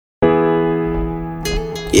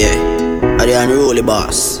the unruly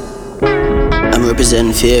boss. I'm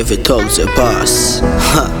representing for every thugs that pass.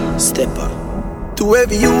 Ha, stepper. To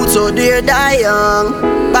every youth out there die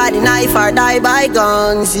young, by the knife or die by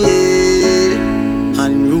guns, yeah.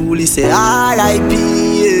 Unruly say R.I.P.,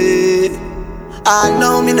 yeah. I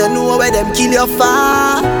know me no know where them kill you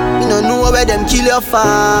for. Me no know where them kill you for.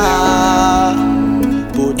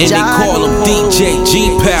 And they call him DJ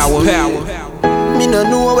G-Power. Me no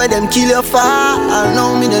know where them kill you for. I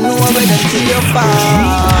know me no know where them kill you for.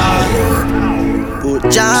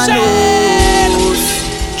 But Jah knows.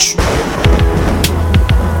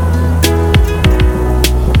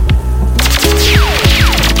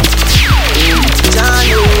 Jah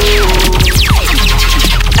knows.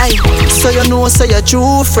 Ay, so you know, so your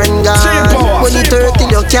true friend gone. When you 30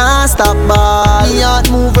 you can't stop ball. Me heart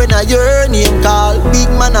move when I hear name call. Big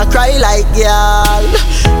man I cry like girl.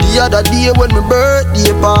 The other day when my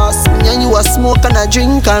birthday pass, me and you a smoke and a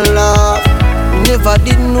drink and laugh. Never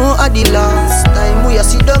did know at the last time we a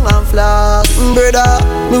sit down and flash. Brother,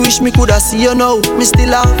 me wish me coulda see you now. Me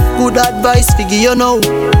still have good advice figure you know.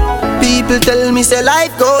 People tell me say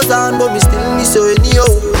life goes on, but me still miss you anyhow.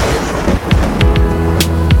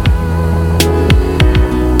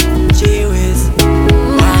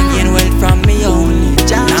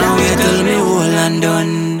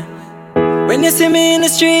 When you see me in the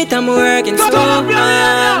street, I'm working so hard.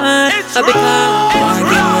 I become one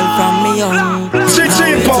get well from me young.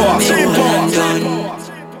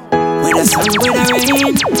 When the sun with the rain,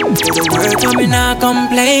 with the work coming, I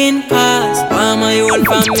complain. Past, why am I old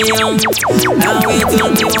from me young? Now we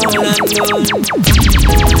till me all undone.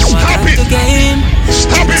 Stop it!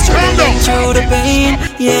 Stop it! Calm down! Through the pain,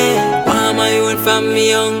 yeah. Why am I old from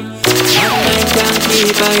me young? I can't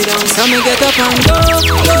keep I down. So me get up and go.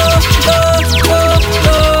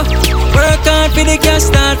 Work hard for the cash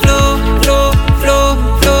start flow.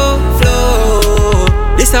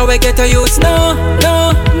 This how we get to use. No.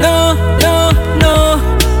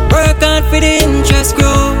 Work hard for the interest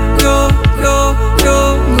grow.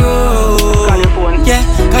 Yeah,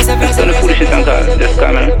 cause I feel so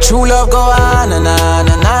true love go on and on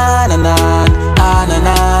and on and on, on and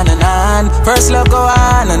on and on. First love go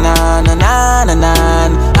on and on and on and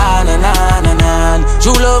on, on and on and on.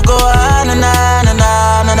 True love go on and on and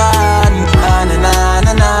on and on, on and on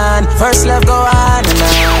and on. First love go on and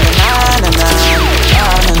on and on and on,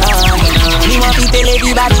 on and on and on. Me want to tell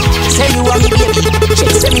everybody, say you want me baby.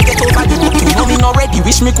 Check say me get over you. You know me not ready.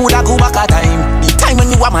 Wish me coulda go back a time. The time when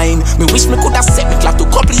you were mine. Me wish me coulda set me clock to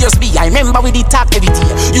couple years be. I remember we did talk every day.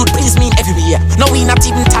 You'd please me everywhere. Now we not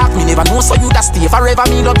even talk. Me never know so you'd stay forever.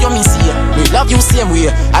 Me love you, me see you. Me love you same way.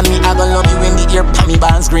 And me I gonna love you when the ear pammy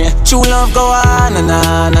bands green. True love go on and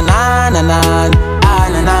on and on and on,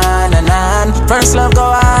 on and on and on. First love go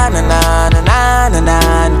on and on and on and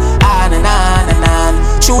on, on and on and on.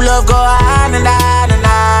 True love go on and on and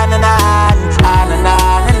on and on, on and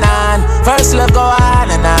on and on. First love go on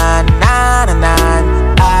and on and on and on,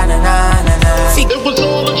 on and on and on. It was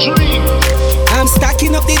all a dream. I'm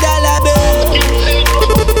stacking up the dollar bill.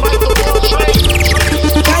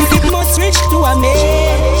 Cause it must reach to a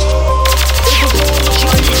man.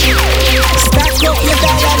 Stack up your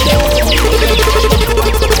dollar bill.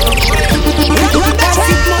 Cause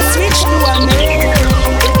it must reach to a man.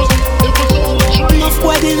 Enough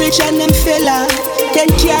boy the rich and them fella.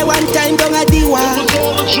 10K one time down a diwa.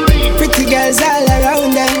 Pretty girls all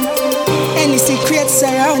around them. Any secrets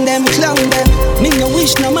around them, clown them. Me no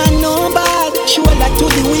wish no man no bad. Show that to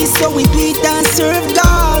the way so we do it and serve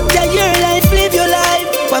God. Yeah, your life, live your life.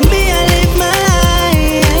 For me, I live my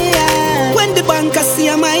life. When the banker see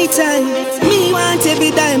my time, me want every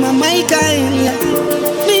dime of my kind.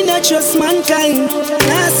 Me not trust mankind.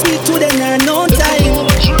 Ask me to them, there no time.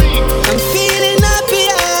 I'm feeling happy,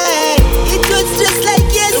 it was just like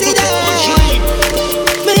yesterday.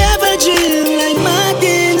 Me have a dream like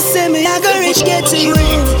Martin. Say me I go rich, get to you.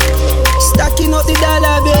 Stacking up the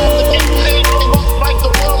dollar bill.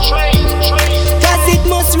 Cause it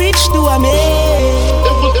must reach to a man.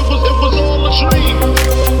 It was all a dream.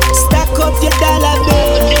 Stack up your dollar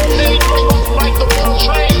bill.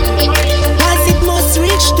 Cause it must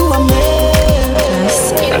reach to a man.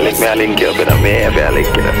 I lick me, I link you up in a man, I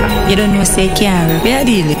link you up. You don't know say can't be a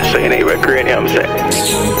deal. So you ain't recurring, you know what I'm saying?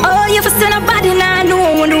 Oh, you for send a body now,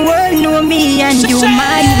 know when the world know me and you,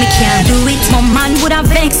 my you, me can't do it. My man would have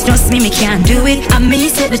vexed, trust me can't do it. I me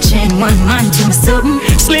set the chain, one man to me something.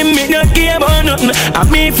 Slim me not care about nothing. I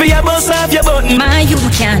me for your boss off your button. My you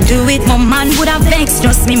can't do it. My man would have vexed,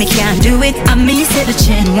 trust me can't do it. I me set the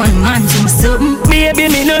chain, one man to me something. Baby,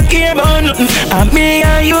 me not care about nothing. I me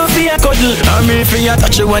and you for your cuddle. I me for your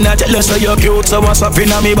touch when I tell you so you're cute. So what's up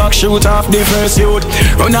in me back, shoot off the first youth.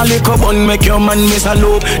 Run a lick up and make your man miss a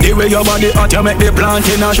loop. The way your body hot, you make the plant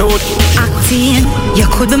in a shoot. Acting, you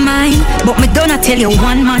could be mine, but me don't tell you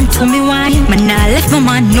one man to me wine. Man, I left my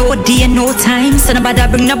man no day, no time. So nobody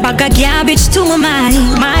bring no bag of garbage to my mind.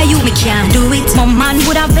 My you, me can't do it. My man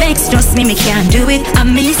would have vexed, trust me can't do it. I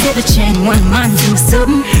me set the chain, one man to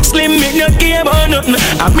something. Slim me not care about nothing.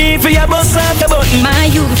 I me for your boss off the button. My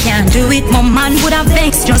you can't do it. My man would have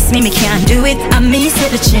vexed, trust me can't do it. I me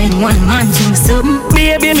set the chain, one man to something.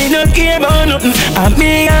 Baby, me not care about nothing. I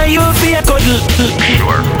me and you for your cuddle.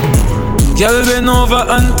 Sure. Girl, bend over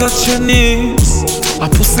and touch your knees. A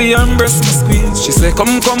pussy and breast me squeeze. She say,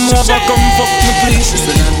 come over, come fuck me please. She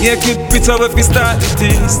say, naked picture if we start the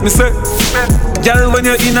things. Me say, girl, when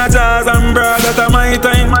you're in a jazz and broad, that's my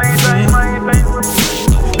time.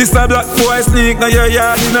 This a black boy sneak, now your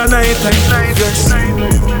yard in a night time. Yes.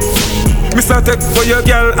 Me say, take for your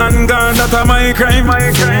girl and gone, that's my crime.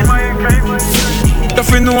 If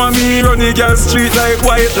you know me, run the girl street like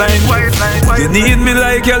white line. You need me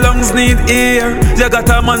like your lungs need air. You got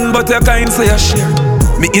a man but you kind so you share.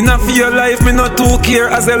 Me enough for your life, me not too care.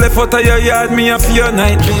 As I left out of your yard, me a for your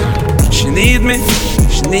nightmare. She need me,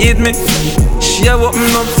 she need me. She a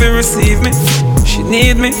open up to receive me. She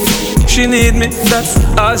need me, she need me. That's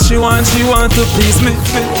all she want to please me.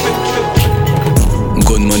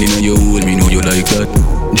 Gunman in your hole, me know you like that.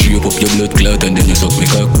 Drape up your blood clot and then you suck me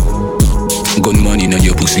cock. Gunman in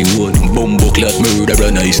your pussy hole. Bumbo clot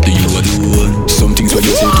murderer, nice to you alone. Some things what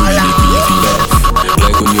you say to me make me feel laugh.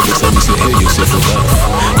 Like when you best and me say, hey, you say fuck off.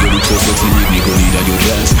 You look so sexy, make me go in your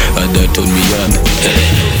glass. And that turn me on.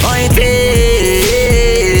 Point pain.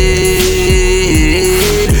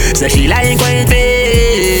 So she like point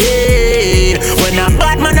pain. When I'm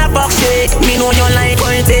bad man a fuck shit, me know you like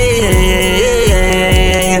point pain.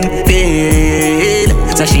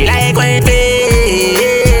 So she like point pain.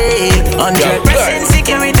 100%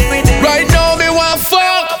 security. Right now me want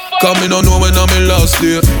fuck. Cause me no know when I'm in last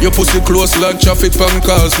day. Your pussy close like traffic on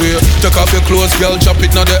causeway. Take off your clothes, girl, chop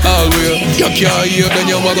it na the hallway. You can't hear, then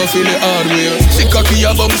you wanna feel it hard way. See cocky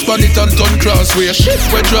a bum span it and turn crossway. Shit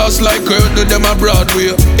we draws like curtain, them a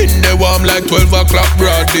Broadway. In the warm like 12 o'clock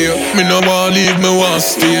broad day. Me no want leave, me want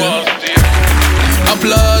stay.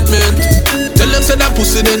 Applaudment. Tell them say that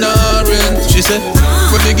pussy they not rent. She said,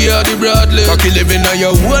 when me give her the broadly. Cocky living on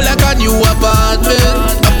your wall like a new apartment.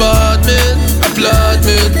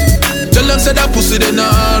 Applaudment. Tell them say that pussy they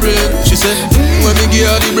not rent. She said, when me give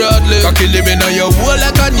her the broadly. Cocky living on your wall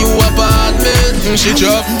like a new apartment. She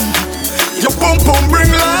drop. Your pum pum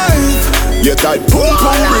bring life. Your tight pum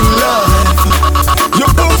pum bring life.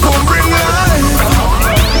 Your pum pum bring life.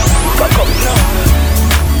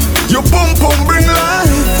 Your pum pum bring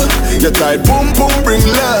life. Your tight pum pum bring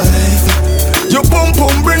life. Your pum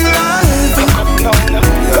pum bring life.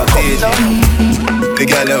 The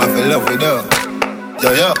girl you have to love with her.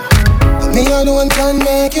 Yeah. Me alone can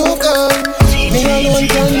make you come. Me alone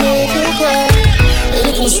can make you cry.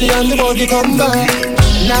 Any pussy and the body come back.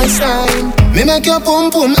 Nice time. Me make your pum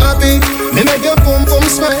pum happy. Me make your pum pum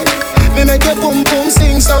smile. Me make your pum pum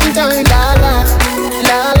sing sometime. La la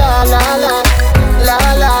la la la la. La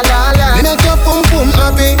la la la. Me make your pum pum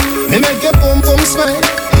happy. Me make your pum pum smile.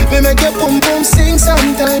 Me make your pum pum sing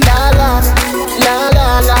sometime. La la la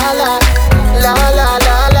la la la. La la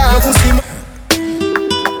la la.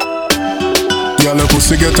 Girl, your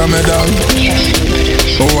pussy get a medal.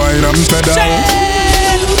 Oh, wine and pedal.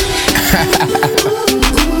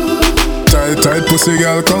 Tight pussy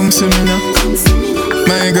girl, come see me now.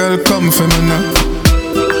 My girl, come for me now.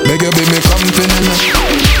 Beg you be me company now.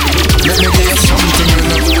 Let me give you something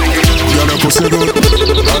now. Girl, your pussy good.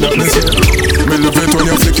 And that me say. Me love it when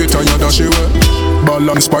you flick it and you dash it away.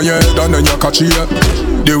 Balance by your head and then you catch it.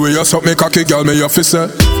 The way you suck me cocky, girl, me your fist say.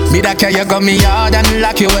 Me that care you got me hard and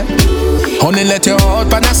lock you away. Only let you out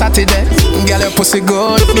on a Saturday. Girl, your pussy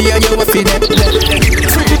good, me and you a feed it.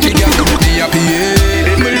 Freaky girl, you make me happy, yeah.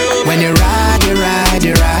 When you ride, you ride,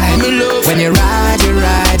 you ride. When you ride, you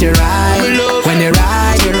ride, you ride. When you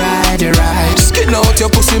ride, you ride, you ride. Skin out your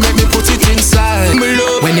pussy, make me put it inside.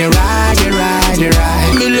 When you ride, you ride, you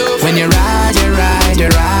ride. When you ride, you ride, you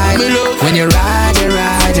ride. When you ride, you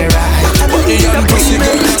ride, you ride. Young pussy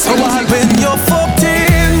girl. So all when you're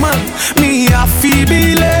 14, man, me I feel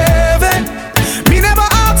believe it. Me never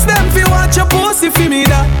ask them if you want watch your pussy for me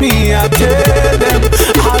that me I tell them.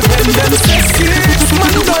 All when them say 6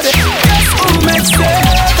 man got it. Guess who makes 7?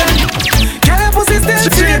 Girl pussy still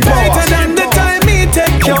feel tighter than the time me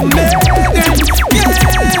take your man.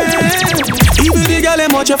 Even the girl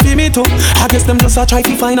them watch you feel me too. I guess them just a try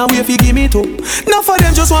to find a way fi give me too. Now for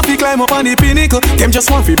them just want to climb up on the pinnacle. Them just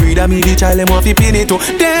want to breed a me the child them want to pin it too.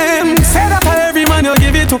 Them say that for every man you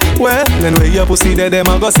give it to. Well, then where your pussy there them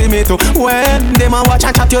a go see me too. Well, them a watch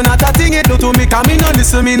and chat you not a thing it do to me. Cause me no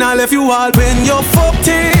listen, me not left you all when you're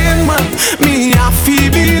 14 man. Me a fi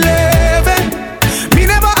believing. Me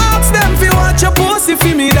never ask them fi watch your pussy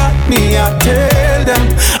fi me that me a tell them.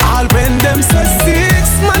 All when them say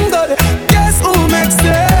 6 man got it. Guess who makes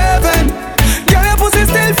 7? Girl your pussy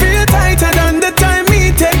still feel tighter than the time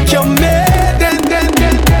me take your maiden.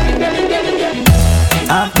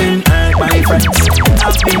 I've been hurt by friends.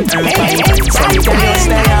 I've been hurt by friends. So you can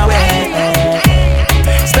stay away.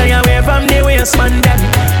 Stay away from the waste man them.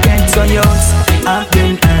 Get so yours. I've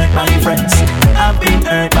been hurt by friends. I've been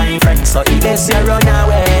hurt by friends. So if they say run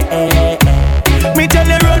away, me tell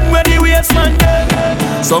you run where the waste man them.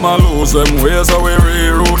 Some a lose them ways, so we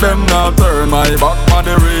reroute them. Not turn my back on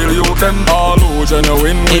the real youth. Them all who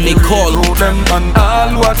genuine. And they call them and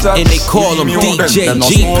all what I. And they call them DJ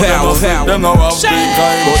G Power. Them no have big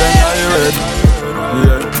eye, but them I red.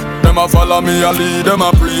 Yeah. Them a follow me a lead. Them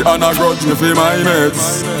a pre and a grudge me for my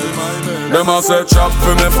mates. Them a say chop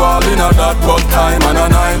for me fall in a that, but I'm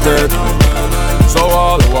anointed. So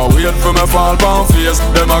all who a wait for me fall down face,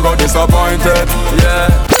 them a got disappointed. Yeah.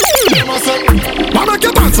 Why make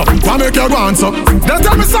you dance up? Why make you dance up? They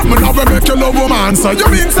tell me something now we make you love woman, so you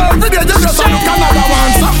mean so every day you just look another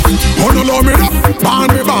one, so who no love me up? Born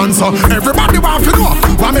me born, so everybody want to know.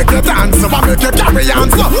 Why make you dance? Why make you carry on,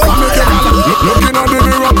 so why make you gala? Looking at the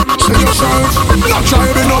mirror, see yourself. Not try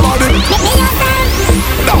to be nobody.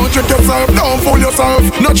 Don't trick yourself, don't fool yourself.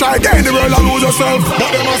 Not try again the world and lose yourself.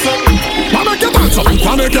 But them a say, why make you dance up?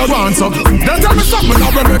 Why make you dance up? They tell me something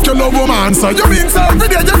now we make you love woman, so you mean so every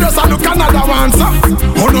day you just look another one, so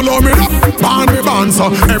who no love me up? Born me born, so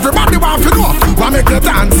everybody want to know. Why make you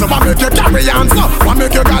dance? Why make you carry on, so why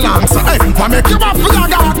make you galant, so hey, why make you up for your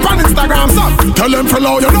God on Instagram, so tell them for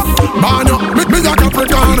love you know. Born you, me a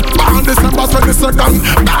Capricorn. Born December 22nd.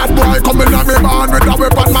 Bad boy coming at me born with a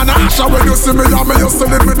weapon, man. Asha when you see me, and me used to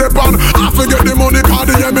live with the band. I forget the money, cause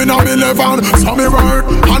the year me now me live on. So me work,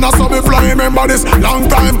 and I saw me fly. Remember this long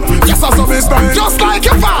time. Yes, I saw me style. Just like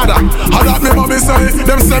your father. I that me mommy say.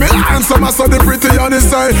 Them say me handsome, I saw the pretty on his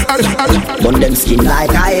side. Burn them skin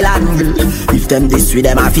like island. If them this with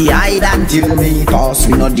them, I feel hide and till me. Cause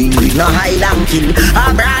we no deal with no hide and kill.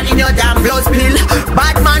 I'm brand in your damn blood spill.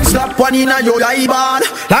 Bad man slap one in a your eyeball.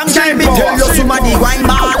 Long time me tell you somebody wine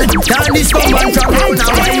ball. Tell this come on from round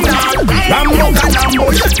and wine ball. Rambo and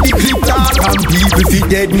Lambo, just the clip tall. And people fi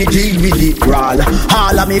dead, me deal with it raw.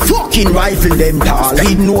 All of me fucking rifle them tall.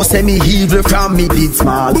 He know say me evil from me did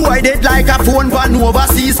small. Boy dead like a phone van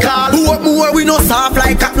overseas call. What more we no soft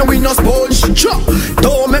like cat, no we no sponge.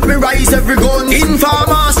 Don't make me rise every gun.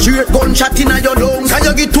 Informer straight gunshot in your lungs. Can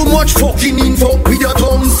you get too much fucking info with your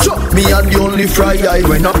tongues? Me and the only fry eye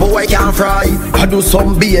when a boy can fry. I do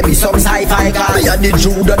some baby, some sci-fi guy. Me and the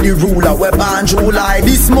Judah, the ruler, we born July.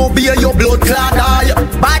 This mo be your blood clot eye.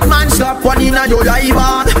 Bad man slap one in your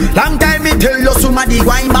eyeball. Long time me tell you somebody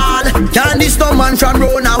wine ball. Can't this no man from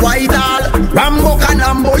Rona Whitehall. Rambo and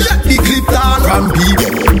Lambo, yeah, the clip tall. From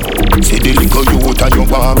people. See the little youth and you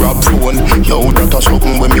want rap phone. Yo, that a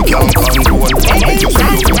something when me can't control. I just a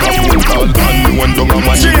look at a phone call. And one down on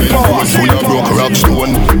my email full of broke rap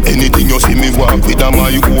stone. Anything you see me walk with on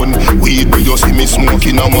my own. Weed where you see me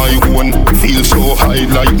smoking on my own. Feel so high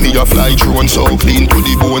like me a fly drone. So clean to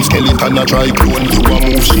the bone, skeleton a dry clone. You a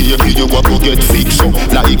move shaky, you a go get fixed up.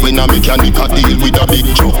 Like when a mechanic a deal with a big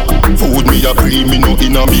truck. Food me a pre, me no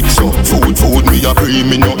in a mix up. Food me a pre,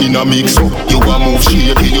 me no in a mix up. You a move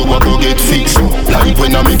shaky, you a go get fixed up. Like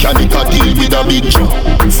when a mechanic a deal with a big truck.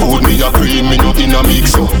 Food me a pre, me no in a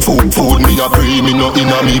mix up. Food me a pre, me no in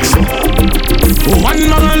a mix up. One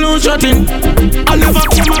man lose shot him. I never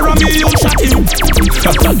camera me you shot him.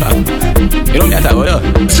 You don't get that, will you?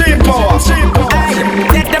 Street power.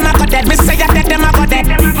 Let them a go dead, me say ya let them a go dead.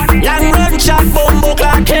 Long run shot, bombo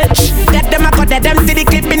clock catch. Let them a go dead, them see the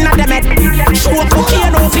clip in a them head. Show up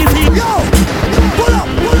cocaine off him.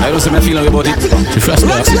 I don't see me feeling about it. The first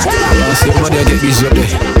class. I see everybody get busy up there.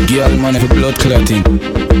 Girl man have a blood clotting.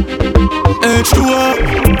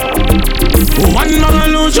 H2O. One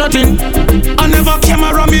man lose shot him. I never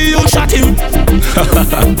camera me you shot him.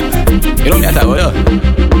 You don't get that, will you?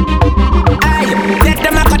 Let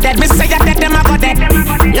them a go dead, me say ya let them a go dead.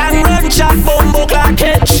 Long run shot, bombo clock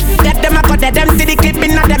catch. Let them a go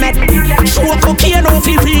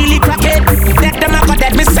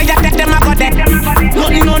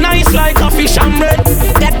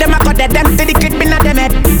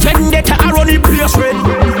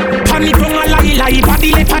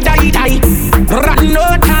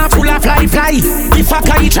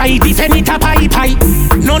dry, defend it a pie.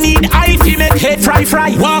 No need eye fi make head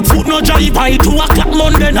fry. Walk foot no dry by 2 o'clock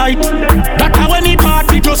Monday night. That a when he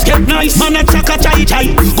party just get nice. Man a chaka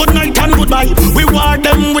chai. Good night and goodbye. We war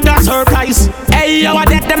them with a surprise. Hey, yo, I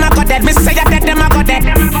dead them a go dead. Me say I dead them a go dead.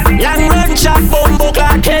 Long run shot, bombo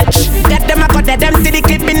clock catch. Dead them a go dead. Them see the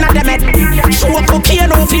clip in a them head. Show a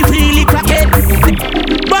cocaine off he really crack it.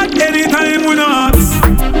 But anytime we no ask.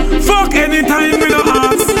 Fuck anytime we no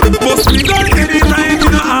ask. Bust me gun anytime we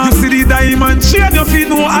no ask. You see the diamond chain, you feel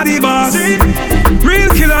no are the boss. Real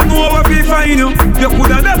killer know what we find you. You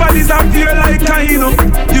coulda never disappear like Kaino.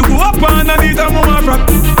 You go up underneath a mama rock.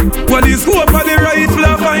 When you go up on the rifle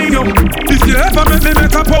I find you. If you ever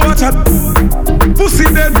make a power chat, pussy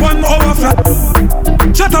dead 1 hour flat.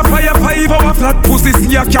 Chat a fire 5 hour flat. Pussy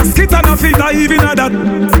see a casket and a fit dive in a that.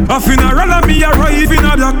 A funeral and me arrive in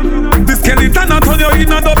a black. The skeleton a turn you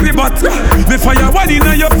in a dopey bat. Me fire one in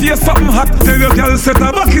a your face something hot. Tell your girl set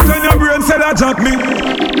a bucket on your brain said a jack me.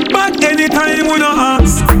 But anytime we no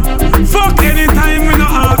ask. Fuck anytime we no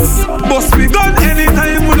ask. Bust me gun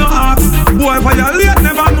anytime we no ask. Boy violate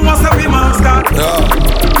never know say we mask that.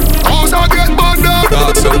 How's that get bad up?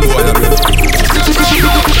 That's some boy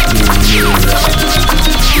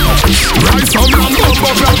Rise from lamb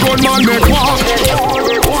bumper like gunman make walk.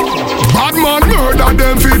 Bad man murder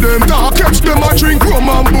them for them talk. Catch them a drink rum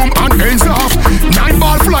and boom and ends off.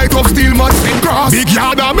 9-ball flight of steel man sing cross. Big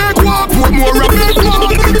yard a make walk, put more a make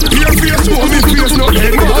walk. Your face show me face no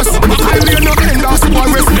end boss. My eye no end that's why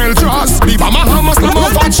we smell trust. Leave a man hammers no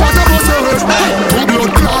more fat shot of us earth. Two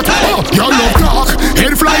blood clot, your love talk.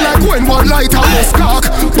 Head fly like when one light a bus cock.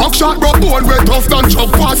 Buckshot broke bone way tough than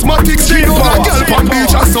chop asthmatic skin on a girl from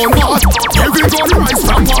beach and sunbath. Every gun rise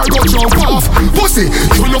from war go jump off. Pussy,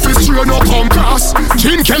 you know fi straight no come cross.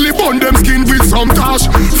 Chin Kelly bun them skin with some tash.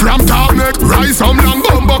 From top neck, rise some long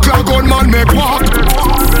bumper clock gunman make walk.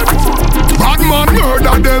 Bad man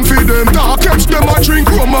murder them for them talk. Catch them a drink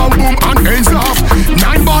rum and boom and ends off.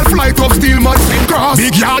 9-ball flight of steel man sing cross.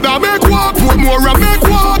 Big yard a make walk, put more a make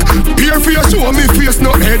walk. Here face show me face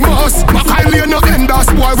no head mask. My Kylie no end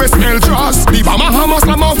that's why we smell trust. Leave a man hammers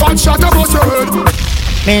no more fat shot of us head.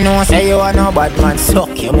 Me no say you are no bad man,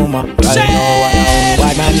 suck your mama. Cause you know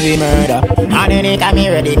bad man we murder. And anytime me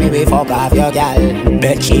ready, me we fuck off your gal.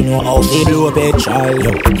 Bet she know how to blow up a child.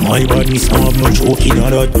 My badness have no joke in a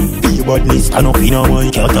that. Your badness stand up in a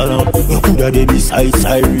my catalog. You coulda dey beside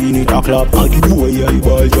siren it a clap. And the boy I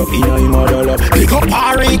ball drop in a him a lap. Pick up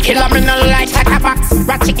Harry, killer me no like a box.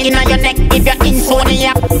 Rat chick in your neck if you're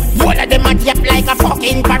insomniac. All of them a yap like a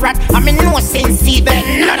fucking parrot. I mean no sense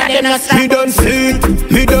even, none of them no stop. Me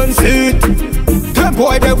done see it. Them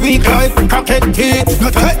boy they weak like crooked teeth.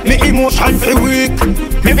 You take me emotion for weak.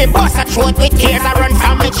 Me be boss a throat with tears I run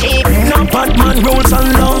from me cheek. No bad man rules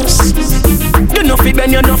and laws. You know fi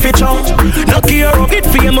bend, you know fi chow. No care of it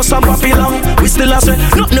famous and popular. We still a say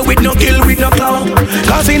nothing with no kill with no clown.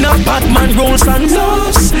 Cause in a bad man rules and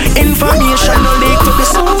laws. Information no leak to the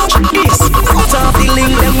source. This out of the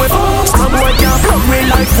link them with us. My boy can't plug real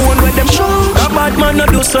life phone with them show. A bad man no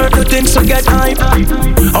do certain things to get hype.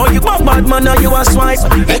 Oh you a bad man or you a swipe.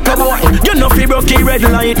 Hey come on, you know fi broke red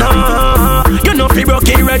light. You know fi broke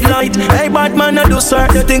red light. Hey bad man no do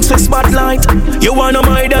certain things to spotlight. You wanna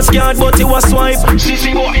my desk yard but you a swipe.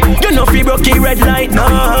 You know fi broke red light.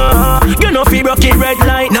 You know fi broke red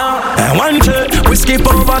light. And one day we skip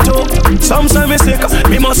over two. Some say me sick.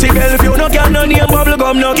 Me must see Bellevue. No can no name bubble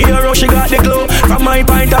gum. No care how she got the glow. From my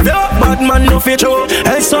point of view, bad man no fi true.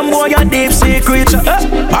 Hey some boy a deep sea creature.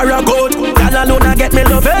 Paragoat, y'all alone a get me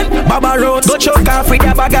loving. Baba road, go choke off with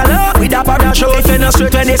a bag of love. With a parachute. If you no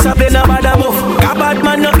straight when it's up in a bad move. A bad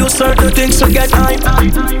man no do certain things to get hype.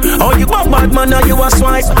 Oh you a bad man or you a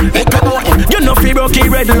swipe. Hey come on, you know fi broke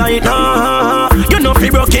red light. You know fi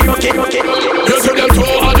broke. You see them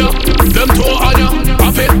toe on ya, them toe on ya.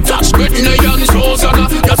 I feel touch Britney and Susanna.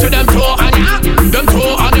 You see them toe on ya, them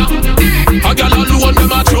toe on ya. A girl alone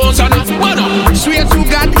them a chosen ya. What up? Swear to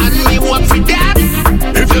God and me work for that.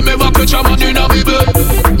 If you ever catch a man in a me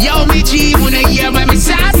bed. Yo me G wanna hear by me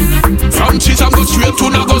sass. From cheese I'm go straight to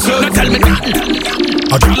Nagozel. Now tell me nothing.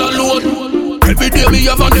 A girl alone. Every day me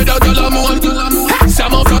have another girl I'm on.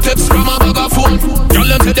 Some of the tips from a bag of phone. Girl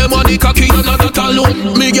them say them money cocky and not that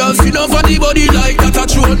alone. Me girl see no funny body like that a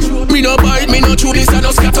throne. Me no bite, me no chew this and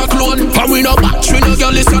no scatter clone. For we no battery, no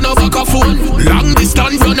girl listen no back a phone. Long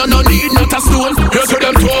distance run and no need not a stone. You see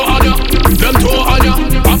them toe on ya, them toe on ya.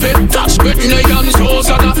 I feel touch Britney and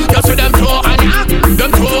Susanna. You see them toe on ya,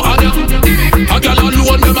 them toe on ya. A girl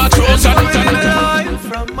alone them a chosen.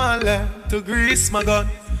 From Malay to Greece, my God.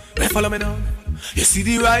 follow me now. You see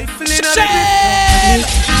the rifle in the bit.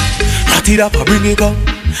 Rat it up, I bring it up.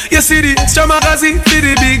 You see the extra magazine for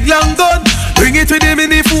the big long gun. Bring it with the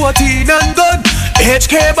mini 14 and gun.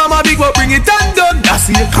 HK by my big one, bring it and done. That's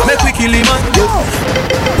it, come make we kill him man. Yo,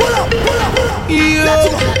 pull up. Yo,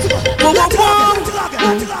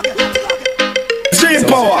 Street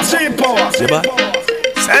power. Send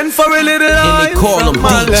for a little line. And they call him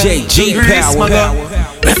DJ G Power.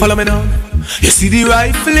 They follow me now. You see the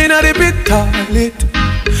rifle in the bit toilet.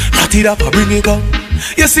 Rat it up, I bring it up.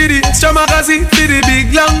 You see the extra magazine for the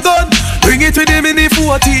big long gun. Bring it with the mini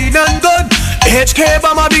 14 and gun. HK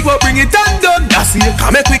by my big one, bring it and done. That's it,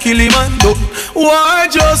 come make we kill him and done. Why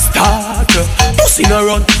just start? Pussy no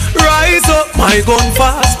run. Rise up, my gun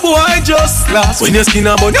fast. Boy just last. When your skin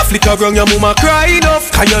a bun, you flicker around your mama cry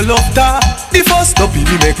enough. Cause you love that. The first up in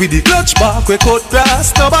the make with the clutch back. We cut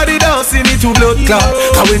grass. Nobody dancing into blood clot.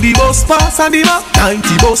 Cause when the bus pass and the map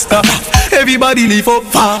 90 bus stop, everybody leave up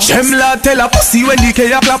fast. Them lad tell a pussy when the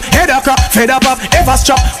K a clap. Head a crack, feather pop, ever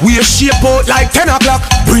strap. We a shape out like 10 o'clock.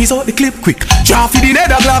 Breeze out the clip quick. Draft in the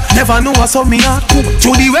nether block. Never know what's on me heart. Cool.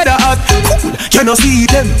 Through the weather hot. Cool. You know see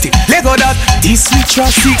it empty. Lego that. This switch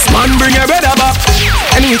or 6 man bring your brother back.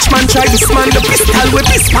 And which man try to sman the pistol with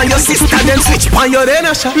this man your sister then switch pan your then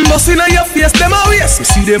a shot. Bustin' on your face them a waste. You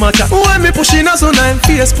see them a chat. When me pushing a so nine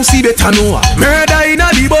face pussy better know. Murder in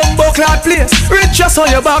a the bumbo clad place. Rich just on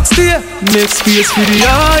your back stay. Make space for the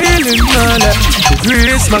island.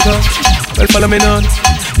 Grace my God. Well follow me now.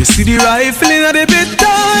 You see the rifle in the bit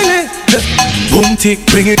toilet. Boom tick,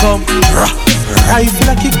 bring it come. Rifle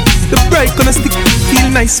a kick, the bright gonna stick. Feel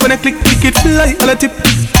nice when I click it fly on a tip.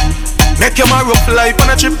 Make your man rough life on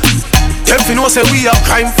a trip. Them fi know say we are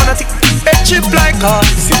crime fanatic. A chip like a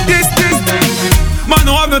see this. Man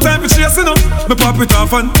no have no time for chasing up. Me pop it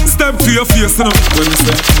off and step to your face now. When you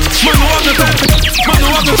say man no have no time for. Man no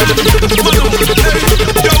have no time for. Man no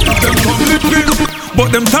yo them come living.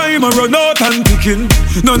 But them time a run out and ticking.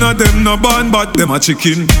 None of them no born but them a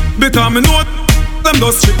chicken. Because me know them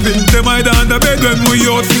just tripping. Them hide under bed when we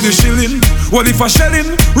out for the shilling. Well if a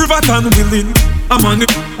shelling, Riverton willing. I'm on the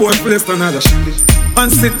boy place another shilling. And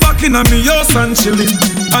sit back in a me house and chilling.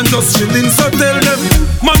 And just chilling, so tell them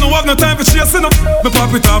man no have no time for chasing up. Me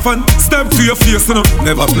pop it off and step to your face now.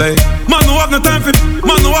 Never play. Man no have no time for.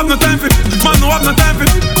 Man no have no time for. Man no have no time for.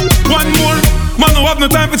 One more. Man no have no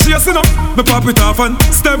time for chasing up. Me pop it off and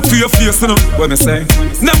step to your face now. What me say?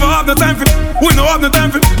 Never have no time for. We no have no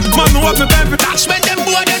time for. Man no have no time for. That's when them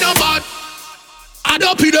boy they no bad. I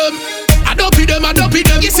don't pee them.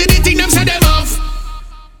 You see the thing them say them off.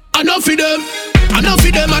 I don't feed them. Cause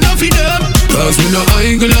we no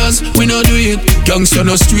eyeglass, we no do it. Gangsta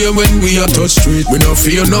no stray when we a touch street. We no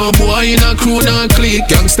fear no boy in a crew no clique.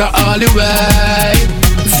 Gangsta all the way.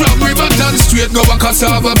 From Riverton straight go a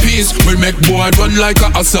cassava piece. We make boy run like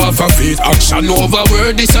a cassava feet. Action over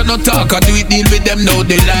word, this a no talk. I do it deal with them no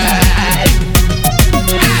delay.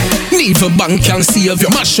 Neither bank can save you.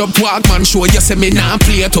 Mash up walk man show you say me nah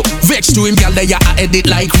play it up. Vex to him girl they a edit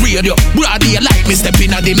like radio. Broad day like me step in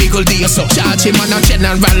a the middle day so. Charge him man a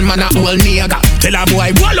general man a whole nigga. Tell a boy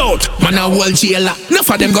roll out man a whole jailer. Enough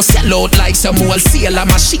of them go sell out like some whole sailor.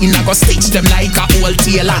 Machine a go stitch them like a whole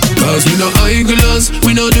tailor. Cause we no eyeglass,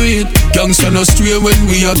 we no do it. Gangsta no stray when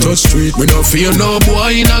we a touch street. We no fear no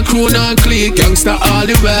boy in a crew no clique. Gangsta all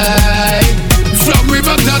the way. From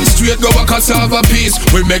Riverton straight go a cassava piece.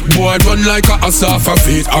 We make boy run like a cassava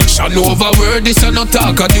feet. Action over word, this a no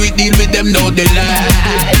talk. I do it deal with them no delay.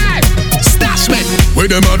 Stash man. Where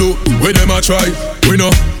them a do, where them a try. We know.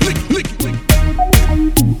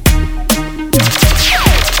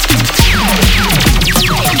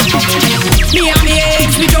 Me and me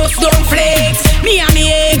ex, we just don't flex. Me and me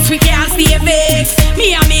ex, we can't stay vexed.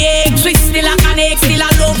 Me and me ex, we still a connect, still a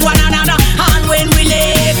love one another. And when we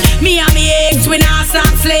live, me and me ex, we not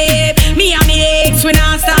stop sleep. Me and me ex, we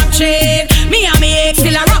not stop trade. Me and me ex,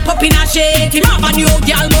 still a wrap up in a shade. Him have a new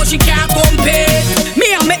girl, but she can't compare.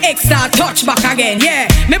 Me and me ex start touch back again, yeah.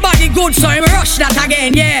 Me body good, so him rush that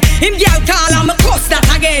again, yeah. Him girl call and me cuss that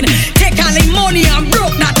again. Take all him money and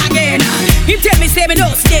broke that again. Him tell me say me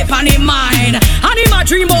don't step on him mind. And him a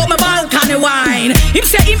dream about my balcony wine. Him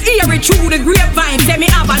say him hear it through the grapevine. Say me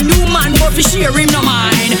have a new man, but for sure him no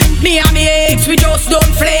mind. Me and me ex, we just don't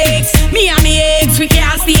flex. Me and me ex, we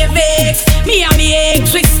can't stay vexed. Me and me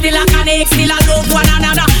ex, we still a connect, still a love one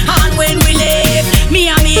another. And when we live, me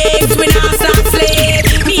and me ex, we not stop sleep.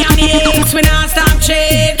 Me and me ex, we not stop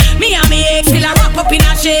trade. Me and me ex, still a wrap up in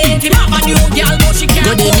a shade. Him have a new girl, but she can't.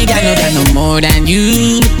 me got no more than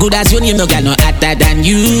you. Good as you no got no hotter than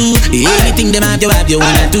you. Anything them have you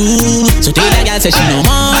wanna do. So tell a girl say she no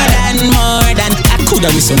more than. I coulda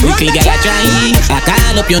with some little girl a try. I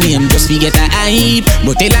call up your name just to get a hype.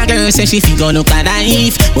 But tell a girl say she fi go look a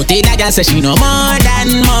knife. But tell a girl say she no more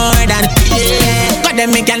than. Yeah. Got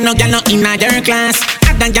them make girl no in a their class.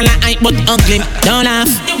 That girl a hype but ugly, don't laugh.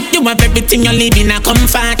 You have everything you live in a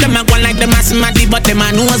comfort. Them a go like them a smarty but them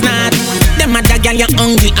a knows not. Them a that girl you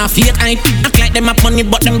hungry a fake hype. Act like them a funny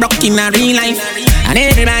but them broke in a real life. And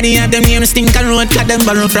everybody have them name stink and road. Cause them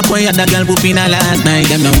borrow from where that girl poop in a last night.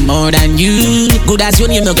 Them no more than you. Good as you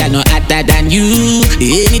no got no hotter than you.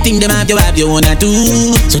 Anything them have you wanna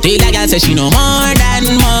do. So tell a girl say she no more than.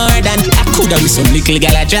 I coulda with some little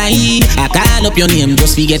girl a try. I call up your name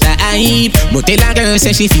just to get a hype. But tell a girl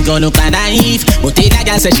say she fi go look a knife. But tell a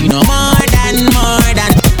girl say she no more than.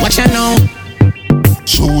 What you know?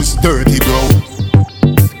 Shoes dirty bro,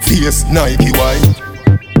 face Nike white.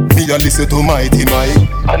 Me a listen to Mighty Mike,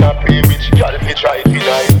 and I pray rich girl fi try fi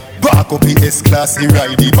die. Back up the S-Class, he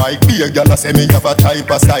ride the bike. Be a girl a say me have a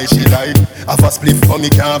type of style she like. Have a spliff for me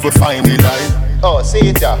can't find the light. Oh, see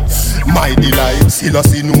it ya, my delight. Still a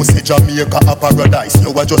see no say Jamaica a paradise.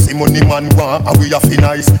 You a just see money man want and we a fi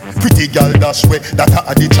nice. Pretty girl dash way, that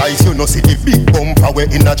a the choice. You know see the big bumper way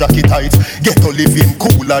in a jacket tight. Get to living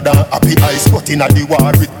cooler than happy ice. But in a the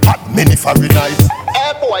war with hot many Fahrenheit.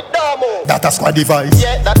 Hey boy, Damo. That a squad device.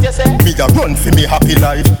 Yeah, that you say. Me a run for me happy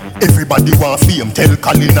life. Everybody want fame, tell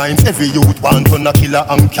Cali Nines. Every youth want to a killer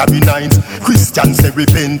and carry nines. Christians say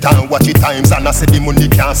repent and watch it times. And I say the money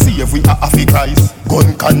can't save, we are happy Christ.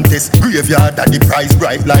 Gun contest, graveyard at the price.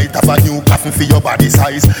 Bright light of a new coffin for your body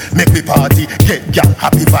size. Make me party, get gal,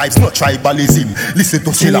 happy vibes, no tribalism. Listen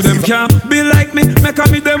to Silla. Them can't be like me, make a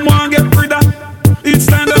me them want get rid of. Each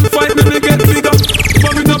time them fight me get bigger.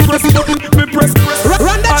 But me no press button, me press.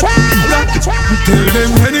 Run the track. Tell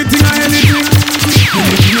them anything or anything.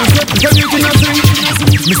 Anything I sing.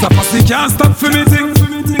 Mr. Pussy can't stop for me thing.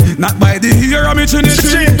 Not by the ear of me trinity.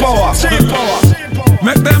 Street power.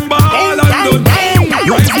 Make them ball and done.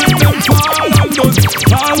 Rise make them fall and done.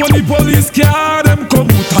 All when the police car them come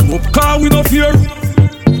out and up car we no fear.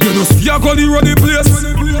 You know see a gully run the place.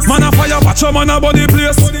 Man a fire watch a man a body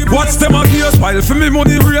place. Watch them a case while for me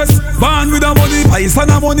money race. Born with a money pies and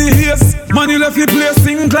a money haze. Money left the place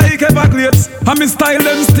sink like Everglades. And me style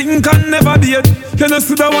them stink and never date. You know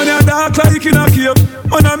see the one ya dark like in a cave.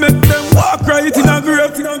 Man I make them walk right in a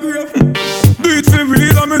grave. Do it for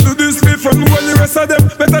real and me do this me from when the rest of them.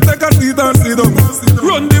 Better take a seat and sit down.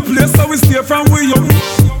 Run the place so we stay from we young.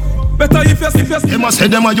 Better if you them a say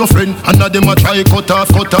them a your friend, and now them a try cut off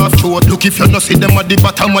throat. Look if you no see them at the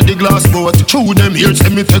bottom of the glass boat. Chew them here, say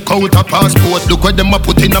me take out a passport. Look where them a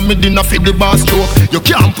put in a me dinner for the bar stroke. You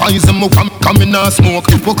can't poison me, come in a smoke.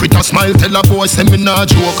 Hypocrite a smile, tell a boy say me nah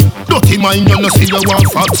joke. Dirty mind, you no see you want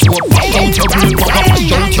fat sport. Pop out your brain, pop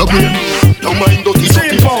out your brain. Don't mind dirty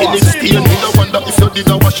in it stain. Me no wonder if you did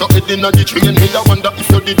a wash your head in a the train. Me no wonder if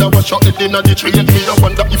you did a wash your head in a the train. Me no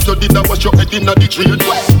wonder if you did a wash your head in a the train.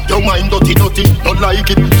 Don't mind dirty, don't like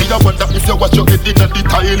it. Me no wonder if you wash your head in a the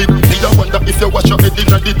toilet. Me no wonder if you wash your head in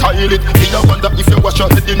a the toilet. Me no wonder if you wash your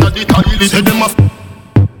head in a the toilet. Say them a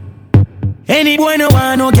any boy no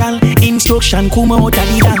want no gal, instruction come out of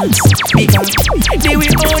the dance. Because they will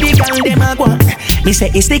go the gal them a go. Me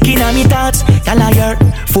say it's sticking on me thoughts. Gal a your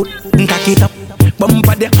foot, cock it up.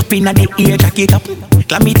 Bumper the up inna the ear, jack it up.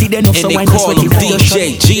 Clamity then up so why not sweat it for your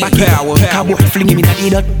shot. Power. Take a boy fling him inna the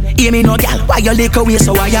dot. Hear me no gal, why you lick away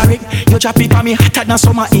so why you it? You chop it for me hotter than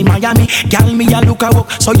summer in Miami. Gal me a look a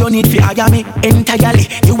walk, so you need fi hire me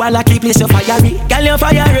entirely. You a lucky place you fiery. Gal you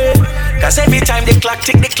fiery. Cause every time the clock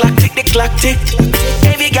tick, the clock tick, the clock tick.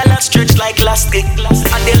 Every gal a stretch like elastic.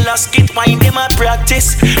 And the last kid wine them a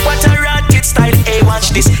practice. What a ratchet style, hey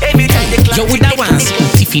watch this. Every time the clock tick. You with that one,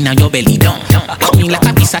 tiff inna your belly down. Coming like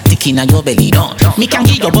a piece of tick inna your belly down. Me can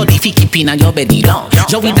give your body fi keep inna your belly down.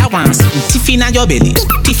 You with that one, tiff inna your belly.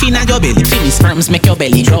 Tiff inna your belly. Feel sperms make your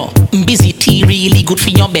belly draw. Busy tea really good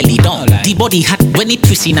for your belly down. The body hot when it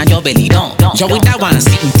twists inna your belly down. You with that one,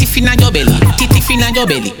 tiff inna your belly. Tiff inna your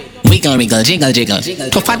belly. Wiggle, wiggle, jiggle, jiggle.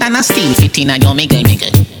 Tougher than a steel fit in a your miggle,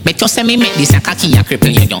 miggle. Bet you say me make this a cocky a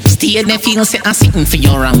cripple you young. Stay there feel say I'm sitting for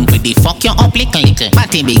your round with the fuck you up little little.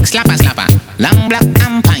 Party big, slapper, slapper. Long black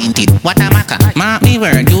and pinted, what a maca. Mark me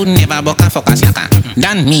word, you never buck a fuck a slacker.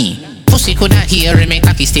 Than me. Pussy coulda hear me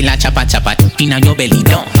cocky still a chopper chopper. Inna your belly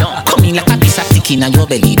down. Come in like a piece of stick inna your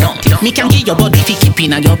belly down. Me can give your body fi keep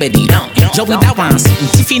inna your belly down. You with that once,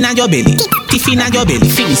 tiff inna your belly. Tiff inna your belly.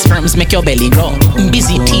 Feel sperms make your belly grow.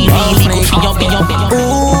 Busy tea really good for your belly.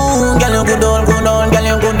 Ooh, girl you good on, girl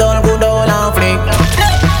you good on and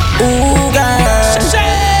flick.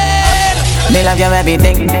 Me love your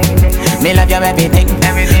everything. Me love your everything.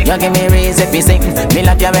 You give me reason to sing. Me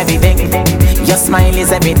love your everything. Your smile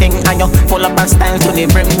is everything, and you full up of style to the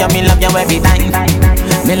brim. You me love you every time.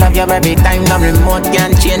 Me love you every time. No remote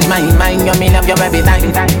can change my mind. You me love you every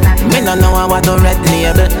time. Me no know how to red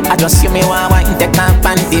label. I just you me want wine take my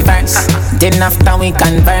panty verse. Then after we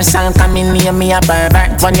converse, and come in near me a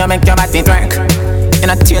pervert. When you make your body twerk, you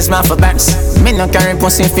not tears me for burns. Me no carry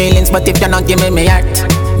pussy feelings, but if you not give me heart,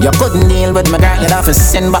 you couldn't deal with my girl. You'd have to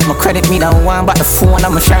send back my credit. Me don't want but the phone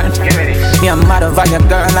on my shirt. Me a mad over your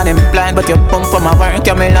girl and I'm blind, but you bump for my work.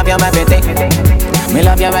 You me love you everything. Me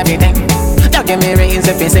love you everything. You give me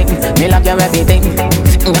reason if you sing. Me love you everything.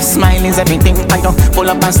 Your smile is everything. I don't pull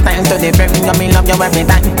up and style to the brim. You me love you every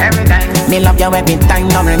time. Me love you every time.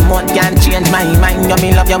 No remote can change my mind. You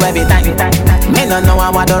me love you every time. Me don't know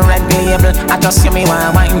how I do red label. I just see me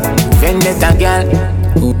want wine. Vendetta girl.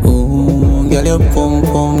 Girl, you pum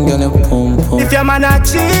pum, girl, you pum pum. If your man a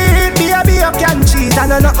cheat, baby, you can cheat.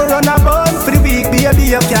 And I not run a bone for the week,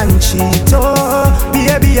 baby, you can cheat. Oh,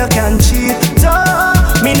 baby, you can cheat. Oh,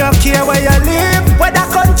 me no care where you live, whether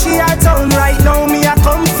country or town. Right now, me a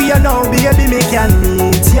come for you now, baby, me can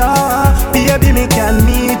meet ya. Baby, me can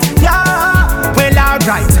meet ya. Well,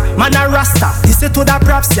 alright, man a rasta. He say to the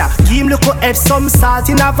props, yeah. Give him look at some salt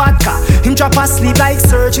in a vodka. Him drop asleep like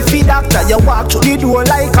surgery for doctor. You walk through the door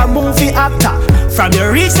like a movie actor. From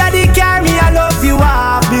your reach to the car, me I love you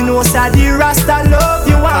off. Me know say the rasta love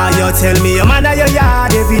you off. You tell me your man a your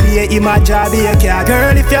yard every day. Him a job be a car.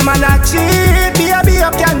 Girl, if your man a cheat, baby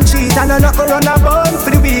you can cheat. And I not run a bone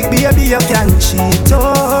for the week, baby you can cheat.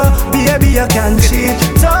 Oh, baby you can cheat.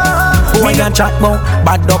 Oh, boy you chat about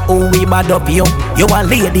bad up, oh we bad up you. You a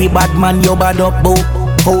lady bad man, you bad up boo.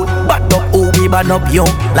 Oh, bad up, oh we bad up you.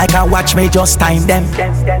 Like I watch me just time them.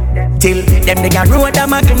 Till them they can road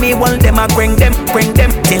them a me while them a bring them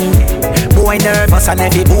till boy nervous and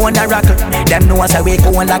every bone a rockle. Them know as we go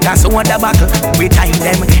like a soda buckle. We time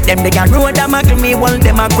them they can road them a me while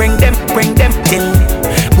them a bring them till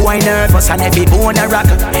boy nervous and every bone a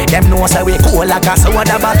rockle. Them know as we go like a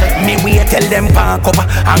soda buckle. Me we tell them park up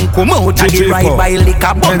and come out to the right by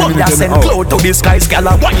liquor bubble that send cloud to the sky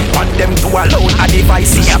scala. Wine on them to alone a device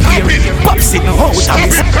see appear. Pops it out of me.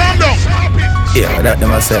 Calm down. Yeah, that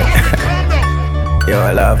them I say. Yo,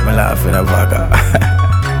 I laugh in a vodka.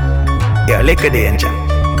 Yo, lick a danger.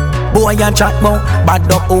 Boy, you chat about bad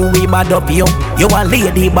up, oh we bad up you. You a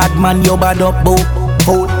lady bad man, you bad up boo.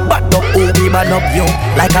 Oh, bad up, oh we bad up you.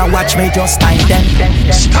 Like I watch me just time them.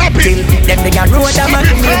 Stop it. Till them they can road them and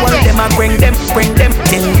me while them a bring them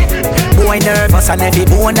till boy nervous and every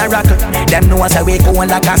bone a rockle. Them know as we go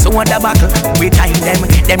like a soda buckle. We time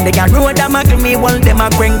them they can road them and me while them a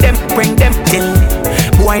bring them till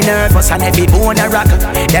boy nervous and every bone a rockle.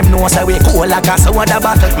 Them know as we go like a soda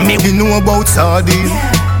buckle. Me know about sardine,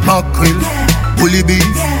 mackerel, bully beef,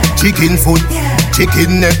 chicken foot,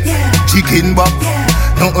 chicken neck, chicken back.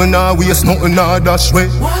 Nothing a waste, nothing a dash way.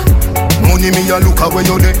 Money me a look away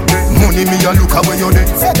you dey. Money me a look away you dey.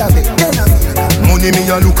 Money me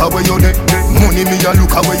a look away you dey. Money me a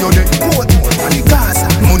look away you dey.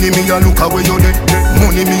 Money me a look away you dey.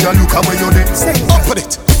 Money me a look away you dey. Up with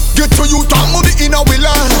it. Get to you to money in a will.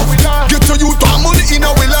 Get to you to money in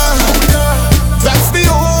a will. That's the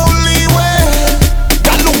only way.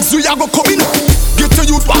 That lungs we a go come in. Get to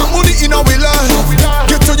you to money in a will.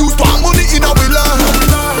 Get to you to money in a will.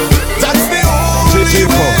 That's the only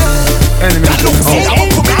way. That lungs we a go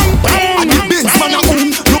come in. And the Benz man a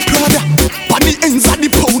own no Prada. On the ends of the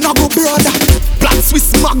pound a go brother. Black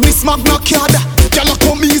Swiss Magnus Magna Carta. Girl a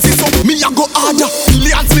come easy so me a go harder.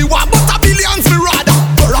 Billions me want but a billions me rather.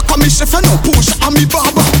 Baraka me chef and no push and me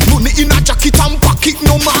barber. Money in a jacket and pocket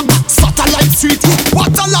no maga. Satellite sweet,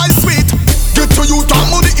 what a life sweet. Get to you to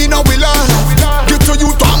money in a willa. Get to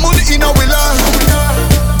you to money in a willa.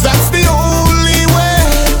 That's the only way.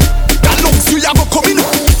 That looks you a go come in.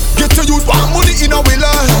 Get to you to money in a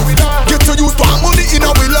willa. Get to you to money in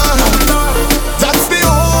a willa. That's the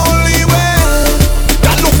only way.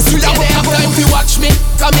 That looks you a go come in. If you watch me,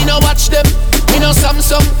 come in and watch them. Me no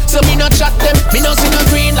Samsung, so me no chat them. Me no see no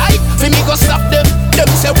green light, fi me go stop them. Them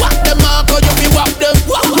say whack them mark or you fi whack them.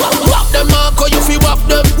 Whack them mark or you fi whack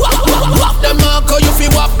them. Whack them mark or you fi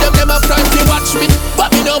whack them. Them a try to watch me,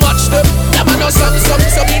 but me no watch them. Them a no Samsung,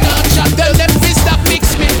 so me no chat them. Them fi stop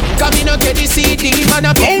mix me, cause me no get the CD. Man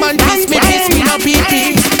a big man diss me no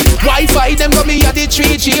PP. Wi-Fi them go me at the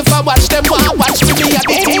 3G. If I watch them, watch me at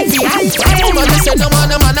the TV. Woman they say no man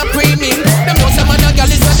a pre me. Them know some man a girl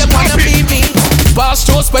is them wanna be me. Pass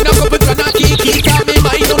through, spend a couple grand a kiki. Call me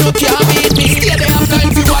mine, no can't beat me. Yeah, they have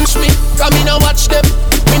time to watch me, cause me no watch them.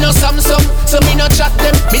 Me no Samsung, so me no chat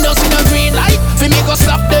them. Me no see no green light. fi me go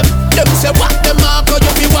stop them. Them say whack them mark, you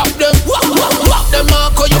fi whack them. Whack them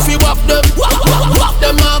mark, you fi whack them. Whack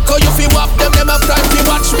them mark, you fi whack them. Them have time fi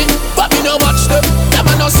watch me, but me no watch them. Them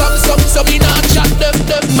a no Samsung, so me not chat them.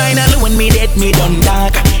 Mine alone me dead, me done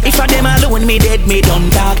dark. If a them alone me dead, me done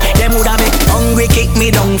dark. Them woulda make hungry kick me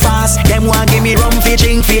down fast. Them want give me rum fi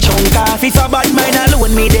drink fi chunk off. If a bad mine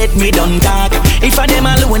alone me dead, me done dark. If a them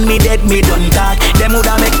alone me dead, me done dark. Them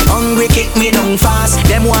woulda make hungry kick me down fast.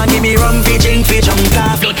 Them want give me rum fi drink fi chunk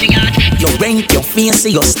off. You rank, your face,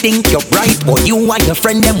 you stink, you're bright. But you and your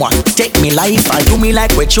friend them want take me life. Or do me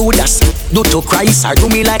like we Judas, do to Christ. Or do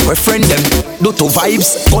me like we friend them, do to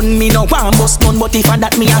vibes. Gun me no want bust none. But if I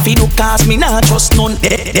that me have to do cause me not trust none.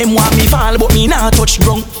 Them want me fall but me not touch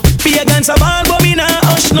ground. Be against a ball but me not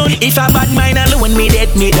hush none. If a bad mind alone me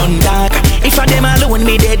dead, me done dark. If a them alone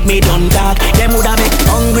me dead, me done dark. Them woulda make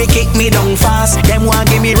hungry kick me down fast. Them want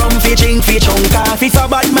give me rum fi drink fi chunk off. If a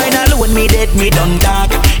bad mind alone me dead, me done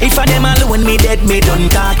dark. If a them alone me dead, me done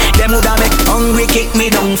dark. Them woulda make hungry kick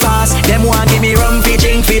me down fast. Them want give me rum fi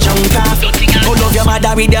drink fi chunk off. Go love your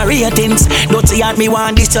mother with the ratings. Don't see at me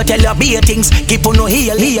want this to tell you beatings. Keep on no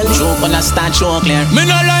heal. Joke when I start show clear. Me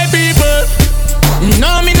no like people.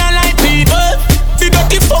 No, me no like people. The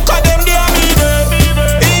dirty fucker them they are evil.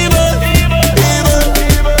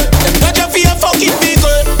 Them got you for your fucking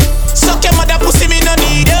people. Suck your mother pussy me no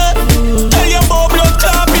need you. Tell your boy blood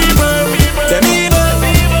clot people. Them evil.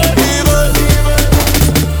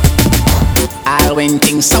 All when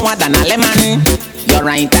things sour than a lemon. You're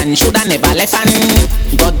right and shoulda never left on.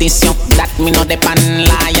 Got this you, that me no depend.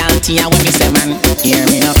 Loyalty and when me say man, hear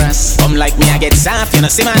me no cross. Come like me I get soft, you know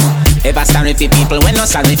see man. Ever sorry for people when no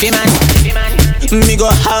sorry for man. Me go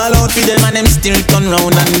all out for them and them still turn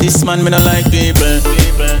round. And this man me no like people.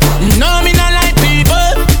 No me no like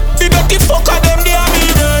people. The dirty fucker them they are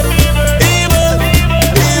evil.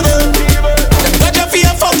 Them got you for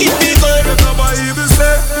your fucking people.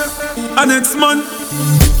 And next man,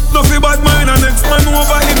 no fi bad mind. And next man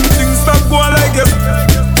over him things stop going like it.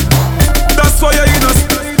 That's why you know.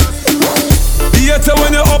 Later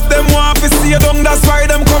when you up them want to see you down. That's why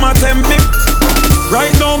them come and tempt me.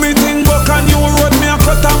 Right now me think buck and you road me a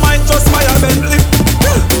cut a mind just by a Bentley.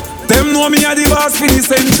 Them know me a the boss for the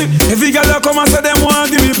century. Every girl that come and say them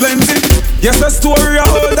want give me plenty. Yes, a story a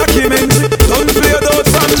whole documentary. Don't play it out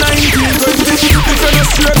from 1920. If you're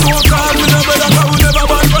not straight, don't call me no brother. I will never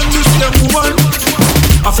ban from this same woman.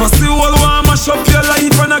 I first the whole one mash up your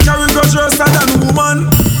life and I carry grudge worse than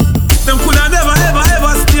woman. Them coulda never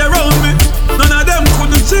ever stay around me. None of them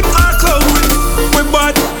could chip or clown with. We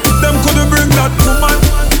bad, them couldn't bring that woman.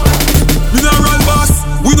 Mineral boss,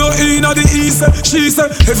 we know in the east. She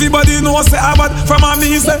said, everybody knows say I bad from a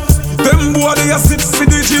me say. Them boy they a sit see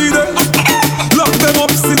the G there. Lock them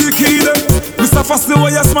up see the key there. Mr. Fassi why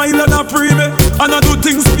you smile and a pray me. And I do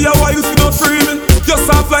things for your wife you don't free me. Just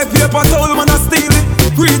soft like paper towel man I steal it.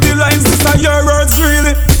 Read the lines, this are your words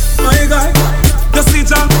really. My guy, you see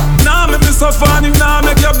John, now make me so funny, now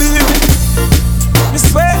make you beat me. Me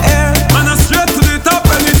swear, man I straight to the top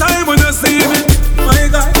anytime when you see me. My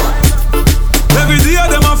guy, every day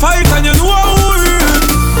them a fight and you know who it is.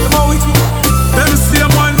 Them a wicked, them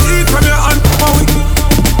same one eat from your hand, them a wicked.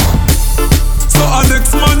 So a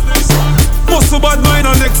next man, must so bad mind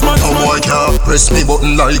a next man. No boy can't press me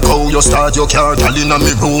button like how you start your car. Girl inna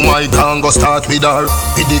me room I can't go start with her.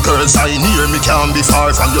 With the girls I near me can't be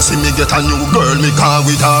far from. You see me get a new girl me can't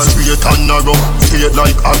with her. Straight and narrow, straight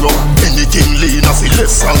like arrow. Anything lean off it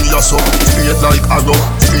left from your soul. Straight like arrow,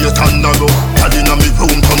 straight and narrow. Girl inna me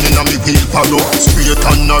room turn inna me wheel palo. Straight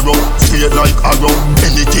and narrow, straight like arrow.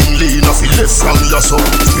 Anything lean off it left from your soul.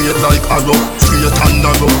 Straight like arrow, straight and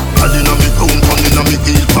narrow. Girl inna me room turn inna me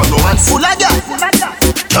wheel palo. And full of gas.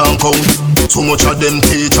 Can't count, too much of them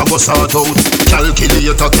teacher go sort out.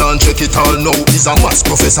 Calculator can't check it all now. He's a maths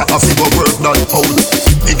professor, I figure work that out.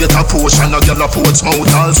 Me get a portion, a girl a ports mouth.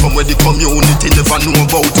 All from where the community never know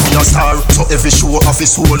about. We a star, so every show off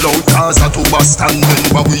is sold out. Cars are to Boston,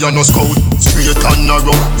 member we are no scout. Straight and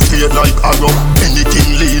narrow, straight like arrow.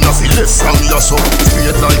 Anything lean off it left from your soul.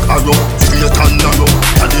 Straight like arrow, straight and narrow.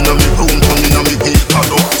 And inna me room, turn inna me big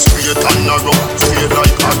palo. Straight and narrow, straight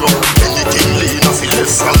like arrow. Anything lean off it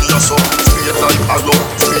left from your soul. Straight like arrow,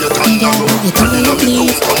 straight and narrow. And inna me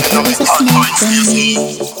room, turn inna me big palo.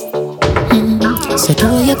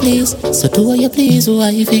 So do you please,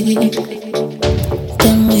 wifey?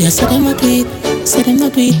 Them way I say them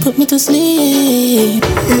not tweet, put me to sleep.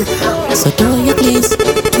 So do you please,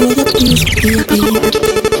 baby.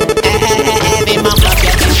 Every month of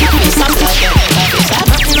your time, it's something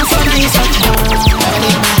nothing no so nice.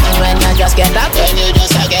 When I just get up, when you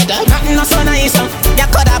just get up, nothing no so nice. You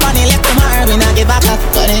could have only left tomorrow, when I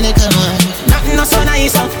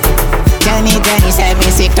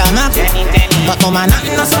Mama,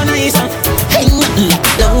 nothing not so nice. Hey, nothing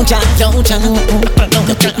like don't ya.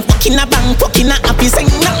 Fuck in a bank, fuck in a happy, say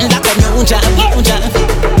nothing like a no ja.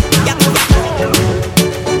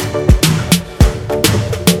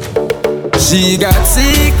 She got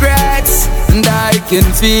secrets, and I can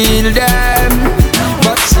feel them.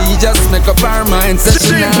 But she just make up her mind, so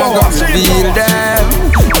she not gonna reveal them.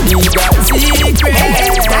 She got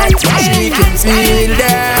secrets, she can feel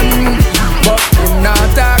them. But him not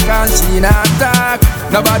talk and she not talk.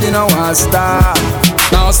 Nobody know what stop.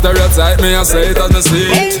 Now stereotype me, I say it as me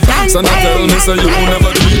see it. So now tell me, so you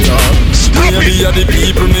never do it all. Maybe you're the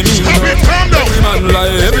people me meet now. Every man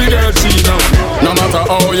lie, every girl cheat now. No matter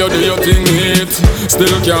how you do your thing hit,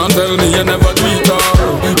 still can't tell me you never do it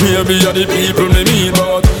all. Maybe you're the people me meet,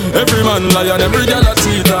 but every man lie and every girl a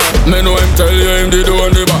cheat now. Me know him tell you him did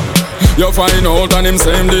only back. You find out and him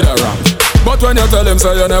say him did a wrong. But when you tell him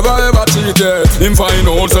say you never ever cheated, him find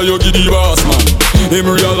out say you give the boss man. Him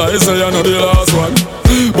realize say you're not the last one,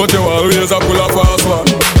 but you always a pull a fast one.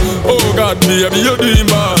 Oh God, baby, you doing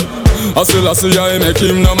bad. I still see I make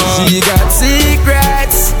him no man. She got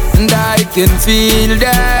secrets, and I can feel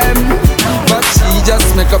them. But she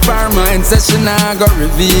just make up her mind, so she not gonna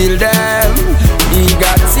reveal them. He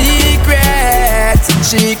got secrets,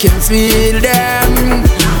 she can feel them.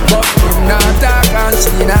 But him not talk and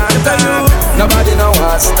she not talk. Nobody know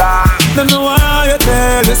what's that. Don't know why you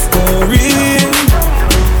tell the story.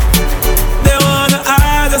 They wanna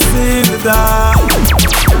hide us in the dark.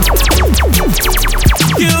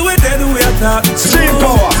 You with dead, we are talking. Same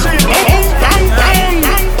power.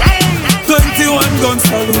 21 guns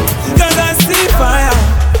follow. Cause I see fire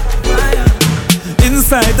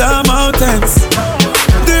inside the mountains.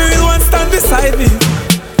 The real one stand beside me.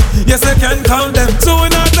 Yes, I can count them. So we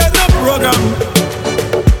not let no program.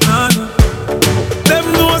 Nah, no. Them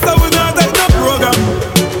know that we not let no program.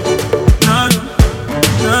 Nah, no.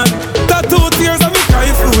 Nah, no. That 2 tears of me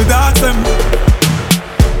crying through without them.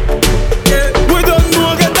 Yeah, we don't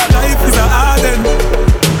know get that life is a harden.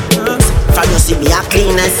 Can you see me a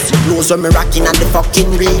cleanest? Clothes when me rocking and the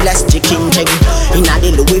fucking realest. Chicken check inna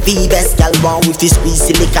the Louis V vest. Girl born with his squeeze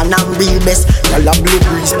silicon and real best. Girl a blue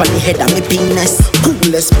breeze pon the head of me penis.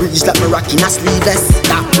 Coolest breeze like me rocking a sleeveless.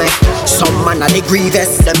 That me some man a the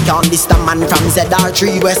grievous. Them can't diss the man from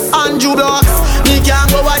ZR3 West. Andrew Blocks, me can't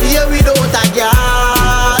go a day without a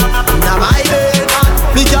girl. Inna my head,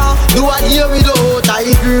 me can't do a day without a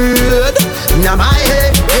girl. Inna my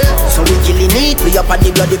head, so we killing it. We up on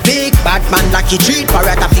the bloody pig. Bad man lucky treat.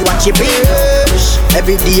 Parrot if you watch your bitch.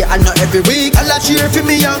 Every day and not every week. I'll cheer for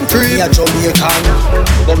me young creep. Me a Jamaican,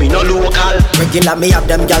 but me no local. Regular me have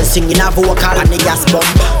them girls singing a vocal. And the gas bump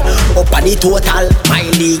up on the total. My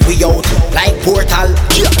league we out like portal.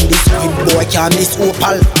 Yeah, this green boy can't miss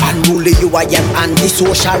opal. Unruly you I am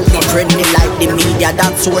anti-social. Not friendly like the media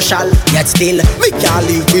that's social. Yet still we can't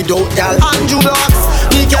live without y'all. Andrew Blocks,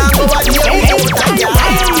 we can't go a day without y'all.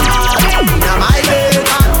 Now my head,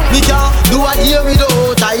 we can't do a day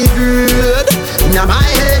without a good. Now my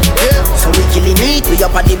head, so we killing it. We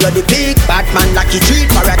up on the bloody pig. Batman lucky treat.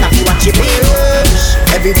 Parrot if you watch your bitch.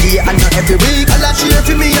 Every day and not every week. I'll cheer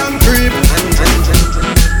for me young creep.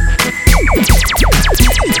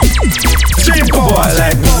 Same boy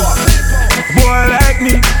like me. Boy like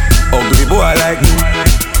me. Ugly boy like me.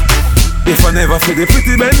 If I never feel the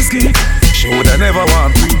pretty Bensky, she woulda never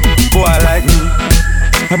want me. Boy like me.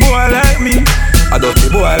 A boy like me. A dirty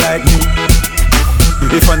boy like me.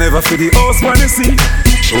 If I never feel the house when you see,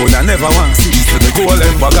 she woulda never want see. To the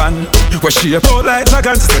golden wagon, where she about like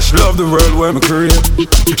dragon. She said she love the world where me create.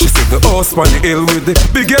 She said the house on the hill with the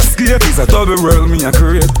biggest gate is a double world me a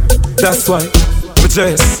create. That's why me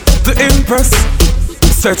dress to impress.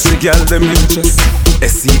 Search the girl them interest.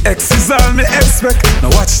 SCX is all me expect.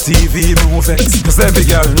 Now watch TV movies, cause every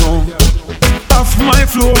girl know. Off my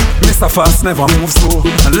floor, Mr. Fast never move slow.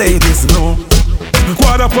 And ladies know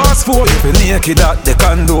 4:15, if you naked at the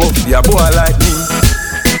condo. Be a boy like me,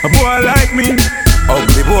 a boy like me,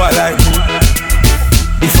 ugly boy like me.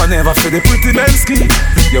 If I never feel the pretty Bensky,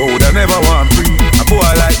 you woulda never want me. A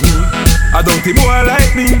boy like me, a dirty boy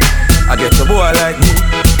like me, I get a boy like me.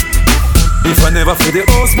 If I never feel the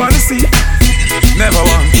house man see, never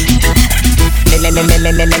want me. When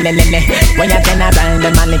you turn around, the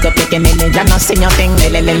man little picking in it, you not see nothing. Fuck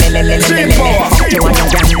you and your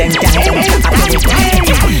gang, them can't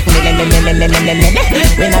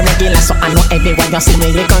when I regular, so I know everyone you see me,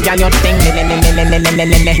 you can get your thing.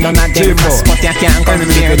 None of them must, but you can't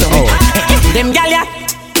compare to me. Them gal ya,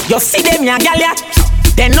 you see them ya gal ya.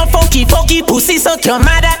 They no funky pussy, so your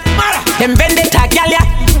mother. Them vendetta gal ya.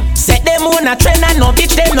 Set them on a trend and no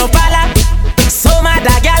bitch them no pala. So mad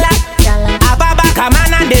a gal ya. come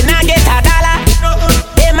on and then I get a dollar.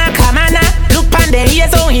 Them a come on and look on the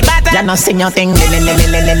ears so he batter. You no sing your thing,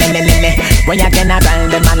 when you get a ball,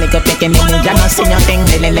 them a lick up taking me. You no sing your thing,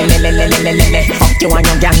 fuck you and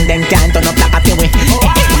your gang, them can't turn up like a peewee.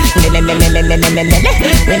 When a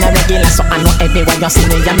regular so I know everywhere you see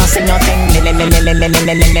me. You no sing your thing,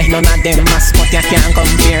 none of them mascot you can't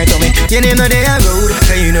compare to me. You name no day a road,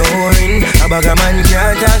 cause you know boring. A bag of man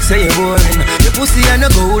can't talk, say you boring. Your pussy and a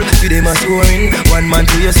goal, you them a scoring. One man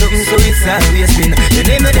to you something, so it's always spin. You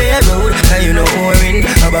name no day a road, cause you know boring.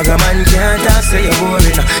 A bag of man can't talk, say you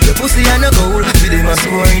boring. Your pussy and a goal, you them a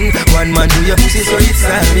scoring. One man to your pussy, so it's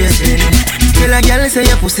always spin. Tell a girl say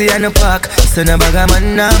your pussy and a park, so no bag of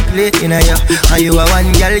man not play in a ya. And you a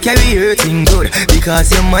one girl carry your thing good,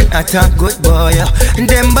 because your man a talk good boy. And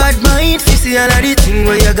them bad mind, see all of the thing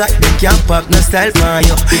where you got, them can't pack no style for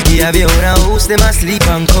you. You have your own house, them a sleep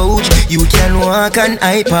on couch. You can walk and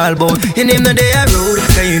eyeball bout. Your name no day a road,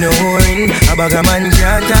 cause you know boring. A bag of man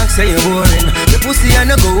can't talk, say you boring. Your pussy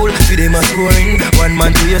and a goal, you them a scoring. One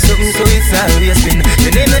man to you something, so it's always spin.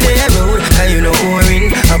 Your name no day a road, cause you know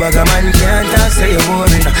boring. A bag of man can't talk, say you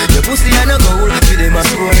boring. Your pussy and a goal, you them a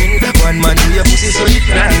scoring. One man to your pussy, so it's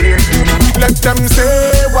always spin. Let them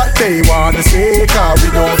say what they wanna say, cause we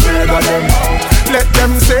don't fear them. Let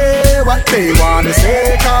them say what they wanna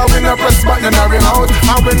say, cause we no press button in our mouth.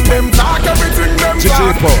 And when them talk, everything them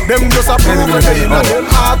talk, them just approve and they in them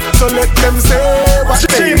heart. So let them say what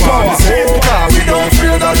they wanna say, cause we don't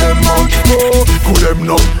fear them mouth. Cool them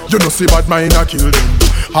now, you know see bad mind a kill them.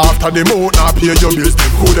 After them out, now pay your bills,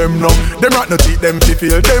 cool them now. Them rat no teach them to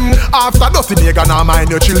feel them. After dusty nigga, now mind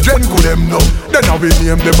your children, cool them now. Then I will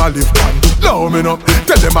name them a live pan. Love me now,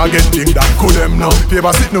 tell them I get thing that cool them now.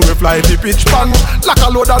 Paper sit now we fly the pitch pan, like a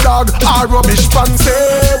load of dog or rubbish pan.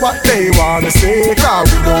 Say what they wanna say, cause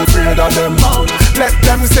we don't fear them out. Let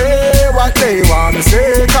them say what they wanna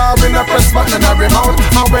say, cause we no press button in every mouth.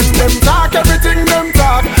 And when them talk, everything them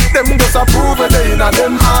talk, them just approve and they in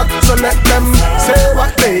them heart. So let them say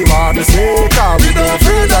what they wanna say, cause we don't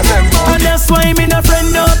fear them out. And that's why me no friend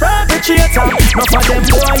no perpetrator. No for them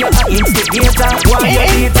boy you a instigator. Why you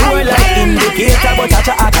need to like indicator, but I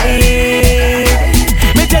a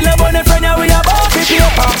me tell you about the friend ya we about the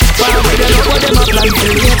paper. Why we don't know what them a plan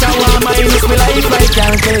till later. Why minus me life like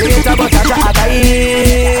calculator, but I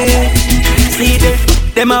see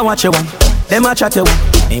them a watch you one, them a chat you one.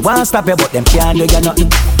 They want stop you but them can't do you nothing.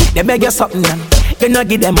 They beg you something and you no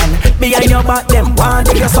give them man. Behind your back them want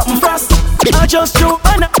to give you something fast. I just you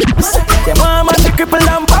and them want man to cripple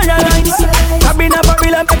and paralyze. Cabin a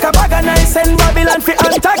Babylon make a bag of nice, and Babylon fi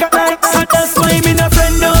antagonize. And that's why me no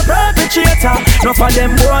friend no perpetrator. No for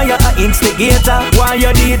them boy you a instigator. Why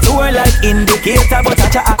you detour like indicator, but I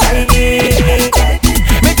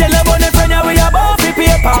me tell you about the friend ya we about the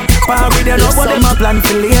paper. But we don't know what them a plan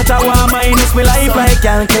for later. Why minus me life like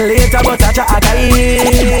calculator, but and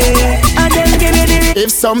then give me the. If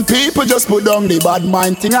some people just put down the bad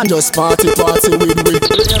mind thing and just party with.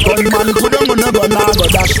 Gunman put them on a gun and go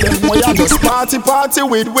dash them. We are just party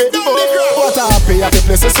with. What a happy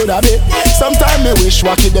places should have been. Sometimes me wish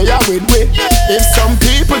what they are with. If some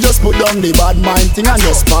people just put down the bad mind thing and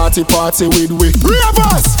just party with.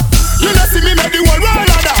 Ravers! You know see me make the world roll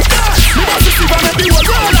like that. You must see me make the world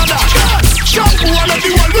roll like that. Shampoo and make the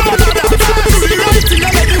world roll like that. Do the right thing and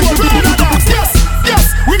make the world roll like that. Yes,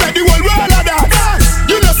 we make the world roll like that.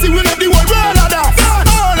 You know see we make the world roll like that.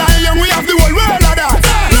 All I young we have the world roll like that.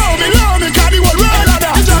 Love me, cause the world roll like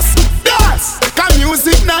that. Just dance, cause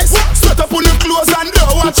music nice. Set up on the clothes and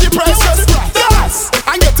don't watch the price. Just dance,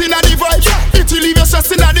 and get in the vibe. It will leave you stress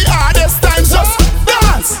in the hardest times. Just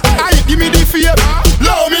dance, and give me the fear.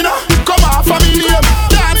 Love me now, come off of me name.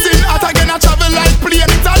 Dancing out again, I travel like plane.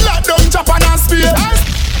 It's a lot down Japan and Spain.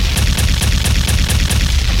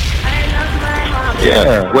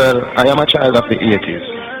 Yeah, well, I am a child of the 80s,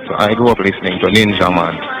 so I grew up listening to Ninja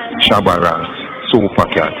Man, Shabba Ranks,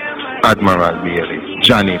 Supercat, Admiral Bailey,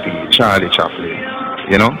 Johnny B, Charlie Chaplin,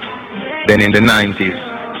 you know. Then in the 90s,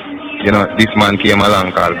 you know, this man came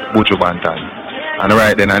along called Buju Banton, and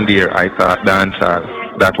right then and there, I thought dancehall,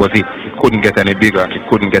 that was it. It couldn't get any bigger, it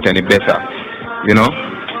couldn't get any better, you know.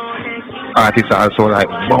 Artists also like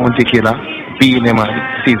Bounty Killer, Beanie Man,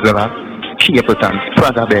 Sizzler, Capleton,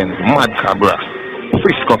 Praga Benz, Mad Cabra,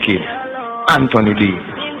 Frisco Kid, Anthony D,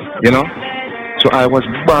 you know. So I was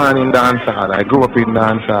born in dancehall, I grew up in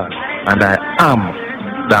dancehall, and I am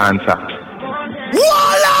dancehall.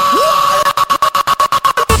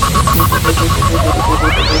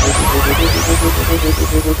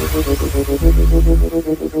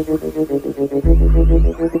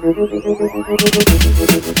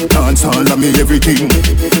 Dancehall of me everything.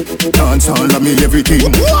 Dancehall of me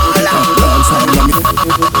everything. Dancehall of me.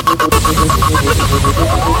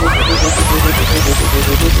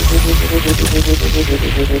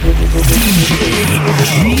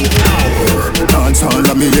 Dancehall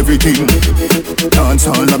of me everything.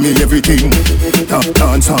 Dancehall of me everything.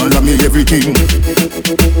 Dancehall of me everything.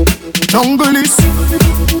 Jungle is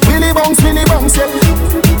Billy Bounce, yeah.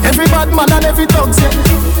 Every bad man and every dog, yeah.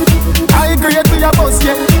 I agree with your boss,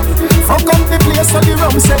 yeah. Fuck up the place so the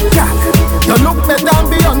rum say, yeah. You look better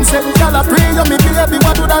than Beyonce. Y'all a pray you me baby,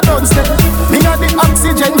 what would I done say? Me got the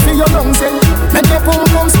oxygen for your lungs, eh. Make your pum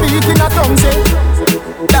pum speak in a tongue, say.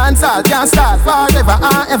 Dancehall can't start forever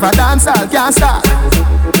and ever. Dancehall can't start.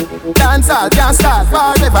 Dancehall can't start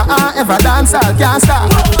forever and ever. Dancehall can't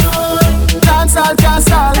start. Dancehall can't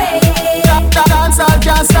start. Dancehall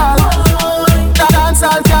can't start.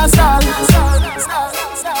 Dancehall can't start.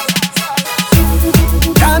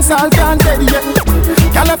 Dancehall can't steady yet.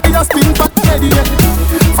 Can't left your spin back steady yet.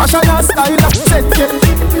 Fashion and style of set yet.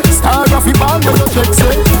 Star of the band with checks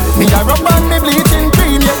yet. Me a rub and me bleaching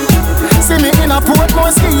cream yet. See me in a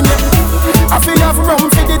Portmore scheme yet. I feel have rum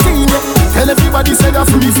for the team yet. Tell everybody say you're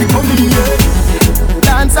free for coming yet.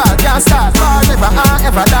 Dancehall can't start forever and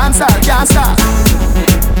ever. Dancehall can't start.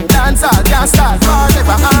 Dancehall can't start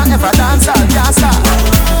forever and ever. Dancehall can't start.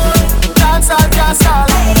 Dancehall can't start.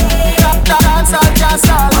 Dancehall can't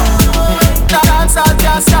start. Dancehall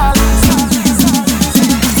can't start.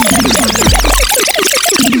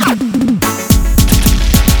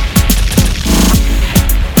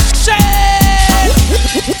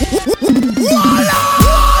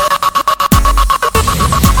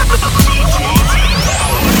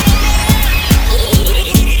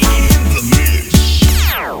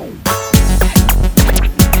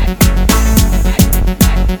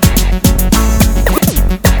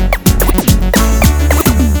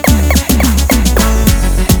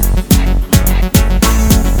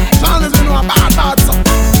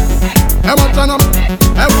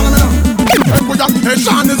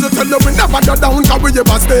 Sean is a tell you we never go down, cause we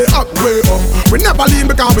ever stay up, way up. We never lean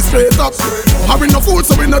because we straight up. Are we no fool,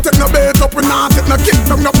 so we no take no bait up. We not take no kick,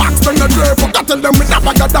 no box, no drape up. I tell them we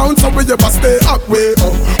never go down, so we ever stay up, way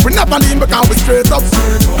up. We never lean because we straight up.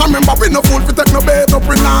 I remember we no fool, we take no bait up.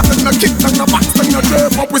 We not take no kick, no box, no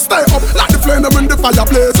drape up. We stay up, like the flame them in the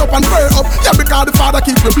fireplace up and pray up. Yeah, because the Father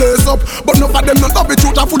keep the place up. But none of them no love it,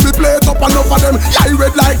 truth and full the plate up. And none of them, yeah,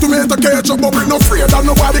 red like tomato ketchup. But we no afraid of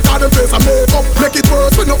nobody, cause the face I make up. Make it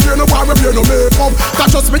worse, we no fear no war, we fear no makeup.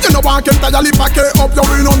 Cause trust me, you know one can tell you live a K up. You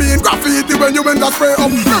will no mean graffiti when you in the spray up.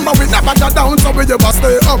 Remember we never got down, so we ever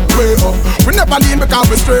stay up, way up. We never lean because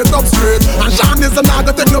we straight up straight. And Sean is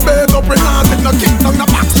another take no bait up. We not take no kick, no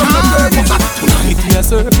box, no drape up. Tonight we a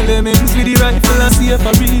circle lemons with the rifle and see if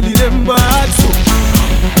I really them bad. So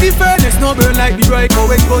the furnace no burn like the bright go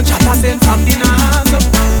when gunshot a send from the north.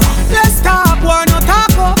 Let's talk, war no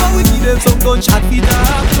talk over. We give them some gunshot for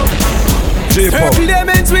talk. So circle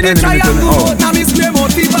lemons with the triangle. Now me scream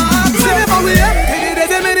out the bar. Say never we empty,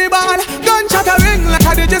 there's a mini bar. Gunshot a ring like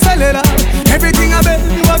I did just a letter. Everything I bet,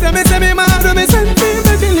 what them say me mad. Me send me,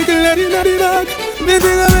 but you little lady in the back.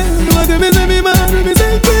 Everything I bet, what them say me mad. Me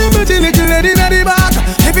send me, but you little lady in the back.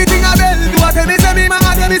 Everything I bet, what them say me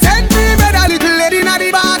mad. Me send me, but a little lady in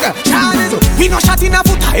the back. Charlie, we no shot in a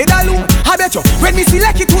foot, head alone. I bet you, when me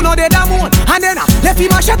select it, you know they da moan. And then left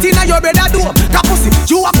him a shot in a your bed a door. That pussy,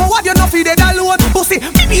 you a forward, you no feed it alone. Pussy,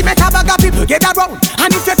 me make a bag of people get around.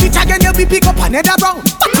 And if you teach again, you'll be pick up another round.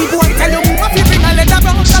 But people won't tell you move a few finger let that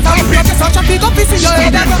round. That's how we play such a big up, you see your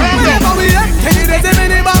head around. Whenever we are, any days in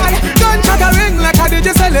any bar. Gunshot a ring like I did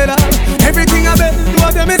just a letter. Everything I bet,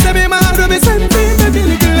 what them say me mad. Me send me, but you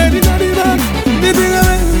little lady in the back. Everything I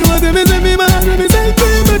bet, what them say me mad. Me send me,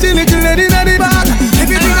 but you little lady in the back.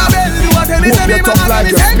 Everything I bet, what them say me mad.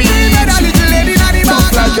 Me send me, but a little lady in the back.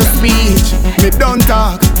 Tough like your speech, me don't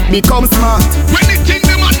talk, become smart. When the king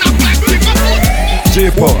them on the back, we go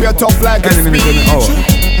Hope you're tough like your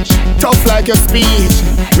speech. Tough like your speech.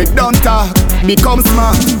 Me don't talk, become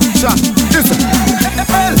smart. Listen.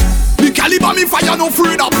 The caliber me fire no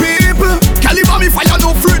afraid of people. Caliber me fire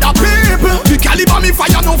no afraid of people. The caliber me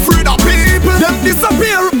fire no afraid of people. Them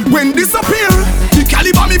disappear when disappear. The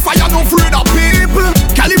caliber me fire no afraid of people.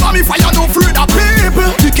 Caliber me fire no afraid of people.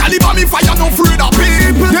 The caliber me fire no afraid of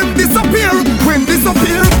people. Them disappear when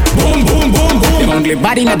disappear. Boom boom boom boom. Them only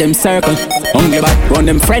body in them circle. Only bad run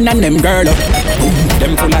them friend and them girl up. Boom.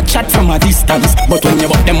 Them full of chat from a distance, but when you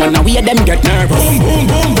walk them on the way, them get nervous. Boom, boom,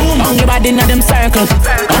 boom, boom. Only body in them circle.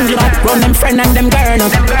 Only bad run them friend and them girl.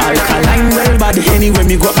 Alkaline well bad. Anyway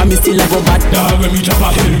me go and me still a go bad. Dog when me drop a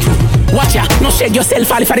hill too. Watch ya, no shake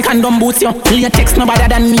yourself all if I condom boots you. Latex no better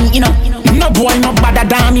than me, you know. No boy no better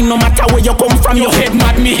than me, no matter where you come from. Your head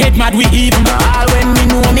mad, me head mad, we even. All when me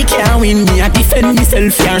know me can't win, me I defend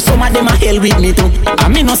myself here. Some of them a hell with me too. I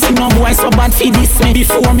me no see no boy so bad for this me.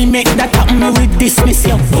 Before me make that happen, me with dismiss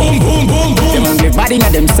you. Boom, boom, boom, boom. Them only body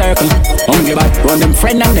in them circle. Only bad run them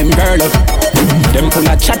friend and them girl. Them full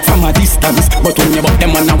of chat from a distance, but when you walk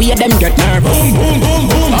them on the way, them get nervous. Boom, boom, boom,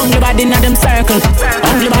 boom. Only body in them circle.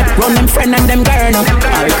 Only bad run them friend and them girl.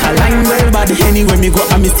 Alkaline well bad. Anyway me go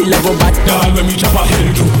and me still a go bad. Dog when me chop a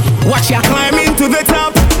hill too. Watch ya. Climbing to the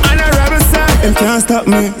top and a rebel side. Them can't stop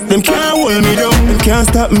me. Them can't hold me down. Them can't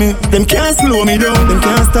stop me. Them can't slow me down. Them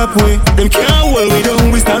can't stop we. Them can't hold me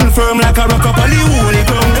down. We stand firm like a rock up on the holy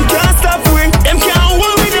ground. Them can't stop we. Them can't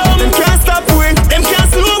hold me down. Them can't stop we. Them can't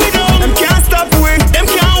slow me down. Them can't stop we. Them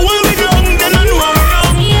can't hold me down. Then I know we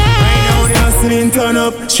down. Right now they hustling turn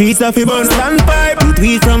up. Streets of Ibon standpipe.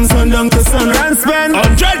 Tweet from sundown to sunrise spend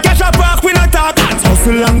 100 cash a park, we not talk.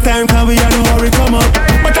 Hustle long time, cause we are no hurry come up.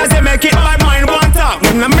 But as they make it, my mind won't talk.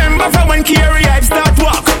 When I remember from when Kerry Hype start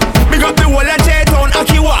walk. Big up the whole of J-Town,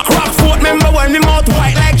 Aki walk. Rockford, remember when the mouth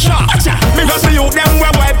white like shark. Big up the youth, them wear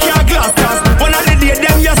wipe car glass. Cause one of the day,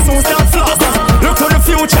 them you soon start floss. Look to the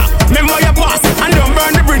future, remember your boss. And don't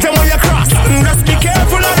burn the bridge and when you cross. Just be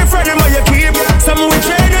careful of the friend and you keep. Some will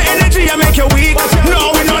drain your energy and make you weak.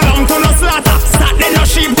 No, we no lump to no slaughter. Start then no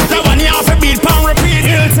sheep. That one you have to beat, pound repeat.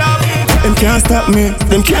 Hilltop. Them can't stop me,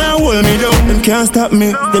 them can't hold me down. Them can't stop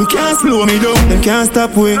me, them can't slow me down. Them can't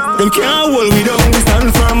stop we, them can't hold me down. We stand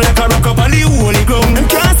firm like a rock up on the holy ground. Them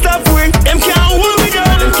can't stop we, them can't hold me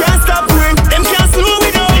down. Them can't stop we, them can't slow me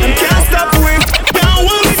down. Them can't stop we, can't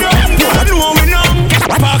hold me down. I know we know.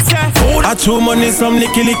 I true money, some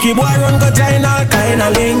licky boy run go join all kind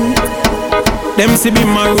of link. Them see me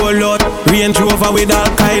man roll out, Range Rover with all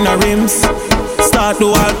kind of rims. Start do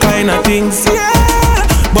all kind of things, yeah.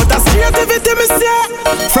 But I straight to it, me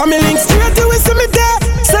say. From me link straight to it, see me there.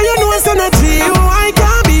 So you know it's not you, I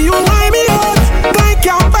can't be you, why me out? I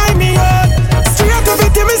can't buy me out. Straight to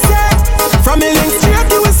it, me say. From me link straight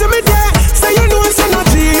to it, see me there. So you know it's not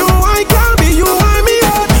you, I can't be you, why me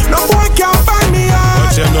out? No boy can't buy me out.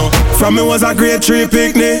 But you know, from me was a great tree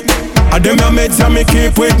picnic. And them your meds and me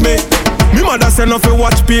keep with me. Me mother say nothing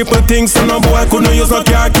watch people think so no boy couldn't use no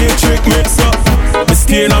car key trick me. So me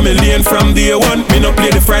stay in a me lane from day one. Me no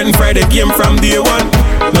play the Friday game from day one.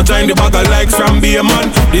 No join the bag of likes from be a man.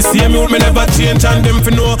 The same youth me never change and them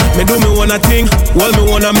for know. Me do me wanna thing, hold me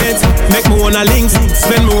wanna meds, make me wanna links,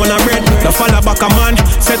 spend me wanna bread. No follow back a man,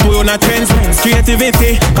 set we wanna trends.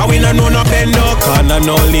 Creativity, cause we no know no bend no corner,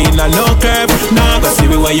 no lean and no curve. Nah, go see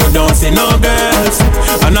me where you don't see no girls.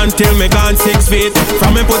 And until me gone 6 feet,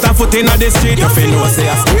 from me put a foot in the street, you feel no say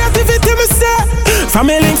creativity me say. From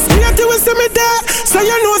me links straight to see me there. So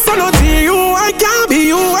you know so not you, I can't be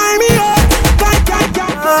you, I me up.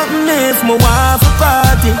 If my wife a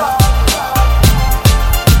party,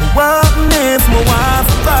 if my wife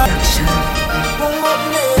a party.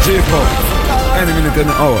 J-Pop, any minute in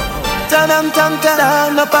the hour. Ta-dam,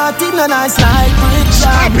 no party, no nice like rich.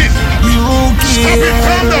 Stop it! You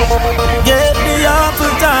can't get the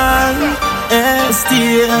apple time.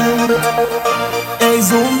 Still, hey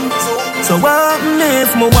zoom. So what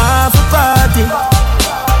if my wife a party?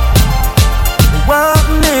 What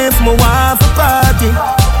if my wife a party?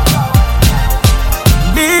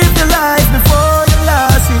 Live the life before you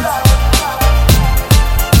lost it.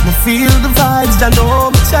 Me feel the vibes, I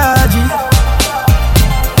know me charge it.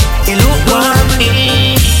 You look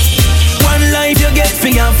one life you get for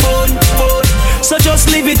your phone. So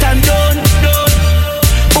just live it and done.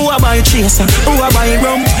 Who a buy chaser, who a buy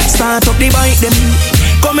rum? Start up the bike them.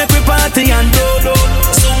 Come make we party and do.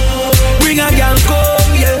 So bring a girl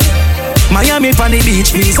come, yeah. Miami on the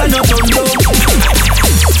beach, please, and not on down.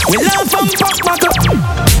 We love from pop buckle.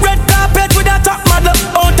 Red carpet with a top model.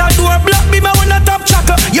 Out a door block, be my one a top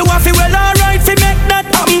tracker. You want to well alright fi make that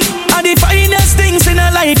happen. And the finest things in a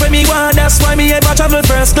life when me want. That's why me ever travel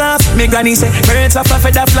first class. Me granny say, birds of a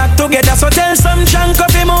feather flock together. So tell some chunk of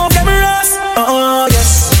him move them rust. Oh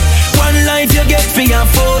yes, one life you get for your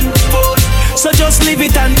phone. So just leave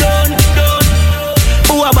it and done.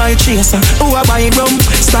 Who a buy chaser, who a buy rum?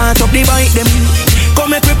 Start up the bike them.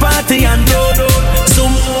 Come make we party and do.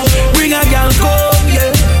 Zoom, bring a girl come,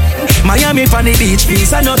 yeah. Miami on the beach,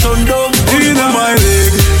 please, and not on down. Inna my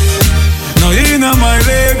leg, no inna my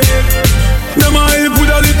leg. Them a help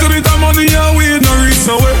with a little bit of money and weed no reach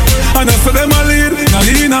nowhere. And I say them a lead, no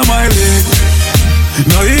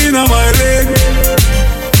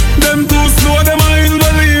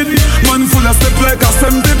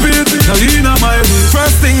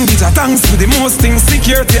Thanks to the most things,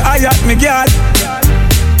 security I at me guard.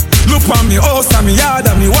 Look on me house and me yard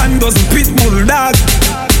and me 1 dozen pit bull dog.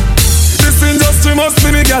 This industry must be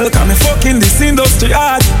me girl, cause me fucking this industry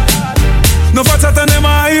hard. No for chat and them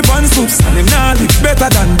a hype and soups, and them nah live better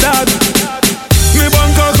than that. Me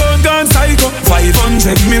bank account gone psycho,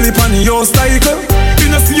 500 million on the house cycle. You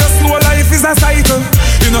know see your slow life is a cycle.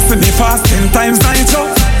 You know see me fast 10 times night show.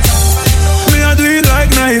 Me a do it like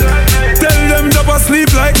night. Tell them drop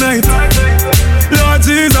asleep like night. Lord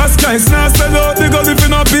Jesus Christ, now sell out the gun if you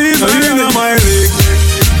not be. No in my leg,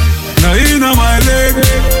 no in my leg.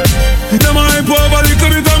 Them a hype over little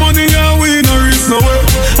bit of money and we no reach nowhere.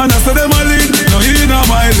 And I say them a lead, no in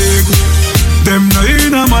my leg. Them no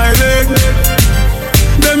in my leg.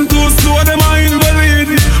 Them too slow, them a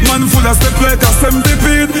invalid. Man full of step like a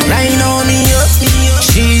centipede. Right now me up,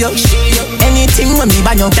 she up. Anything when me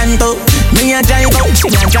buy your canto. Me a drive out, she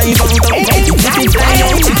a drive out. If you fly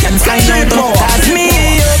out, she can fly out. Cause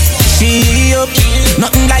me up, she up.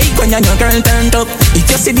 Nothing like when your girl turned up. If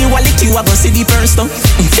you see the wallet, you a go see the purse though.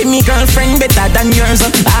 See me girlfriend better than yours.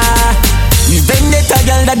 You vendetta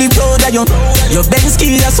girl that the proud of you. Your Benz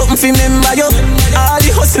key or something for member you. All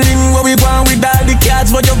the hustling where we go on with all the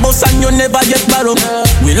cards, but your boss and you never get borrow.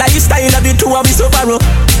 We lifestyle of the two of we so borrow.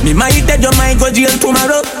 Me might dead, you might go jail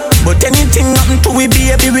tomorrow. But anything happen to we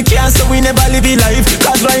baby, we can't, so we never live a life.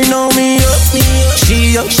 Cause right now me up,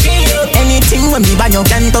 she up. Anything when me buy your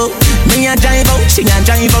canto. Me a drive out, she a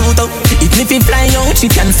drive out. If me fly out,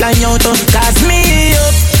 she can fly out. Cause me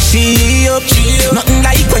up, she up. Nothing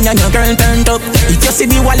like when your girl turned up. If you see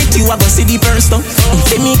the wallet, you a go see the purse though.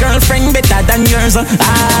 See me girlfriend better than yours.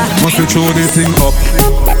 Must we throw this thing up,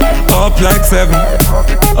 up like 7,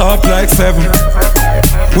 up like 7.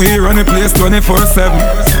 We run the place 24/7,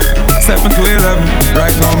 7 to 11.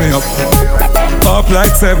 Right now me up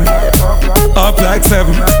like 7, up like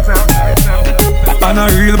 7. On a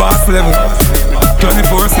real boss level,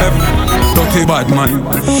 24/7. Dirty bad man.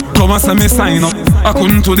 Come and say me sign up. I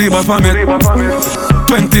couldn't do the Baphomet.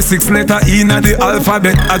 26 letter in the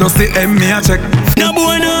alphabet. I just say M me a check. No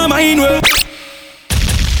boy no mind well.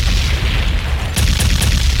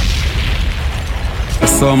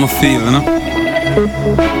 That's how I feel, you know.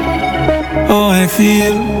 How I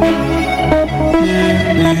feel.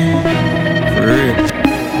 For real.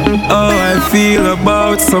 How I feel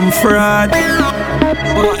about some fraud.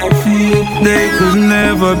 How I feel. They could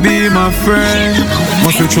never be my friend.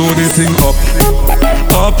 Must we throw this thing up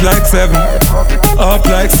like 7, up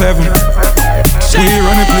like 7. We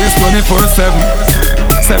run the place 24/7,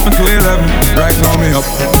 7 to 11. Right now me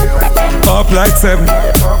up like 7,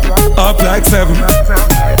 up like 7.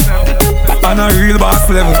 On a real boss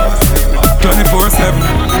level, 24/7.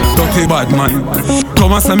 Dirty bad man.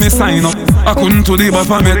 Come and say me sign up. I couldn't do the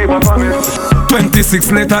Baphomet.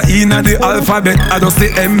 26 letter in the alphabet. I just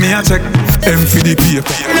say M me a check. M for the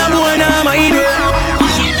paper. No boy no mind well.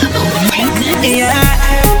 Yeah.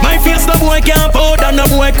 My face no boy can't powder. No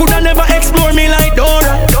boy coulda never explore me like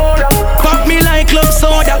Dora. Pop me like club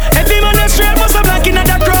soda. Every man that's straight must have black in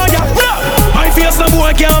that crowd. My face no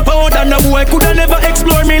boy can't powder. No boy coulda never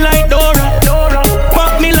explore me like Dora.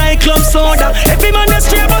 Pop me like club soda. Every man that's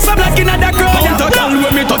straight must have black in that crowd. Count a gal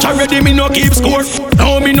when me touch already, me no keep score.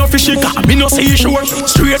 Now me no fishy car, me no seashore.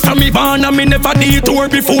 Straight from me van and me never detour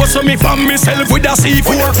before. So me fan myself with a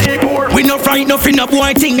C4. We no fright nothing a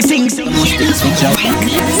boy things.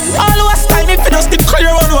 All was time if you just dip clear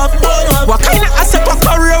on up. What kind of asset what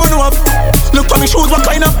career on up? Look for me shoes, what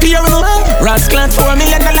kind of peer on up? Rascal $4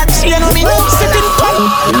 million chain on me. Sitting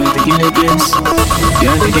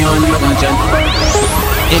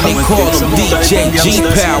and they call him DJ G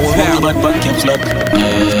Power.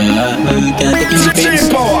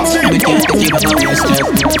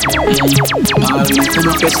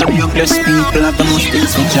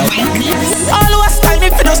 All was time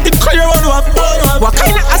if you just dip clear on up. What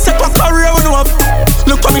kind of asset what career on up?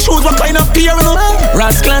 Look for me shoes, what kind of peer on up?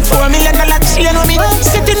 Rascal $4 million chain on me.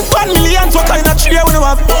 Sitting $1 million, what kind of chair on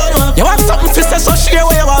up? You want something to say, so share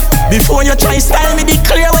where you up. Before you try style me, be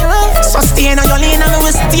clear where you up. So stay on your lane and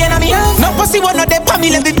we stay on me. No pussy one of them family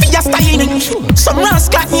let me be a styling. Some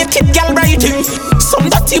rascal naked girl writing. Some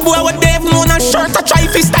dirty boy with Dave Moon and shirt to try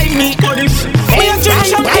to style me. Me a drink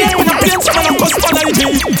champagne when I play someone on cosmology.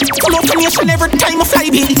 Come up nation every time I fly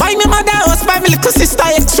in. Buy me mother house, buy me little sister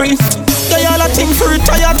X3. They all a thing for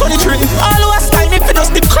retire 23. All was time if you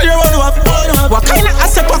just dip clear on up. What kind of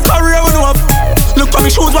asset what career on up? Look for me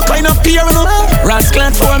shoes, what kind of peer on up?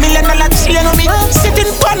 Rascal $4 million chain on me. Sitting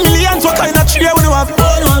 $1 million, what kind of chair on up?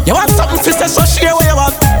 You want something to say, so share where you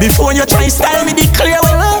up. Before you try style me, be clear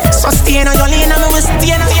where you up. So stay on your lane and we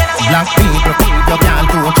stay on. Black people, you can't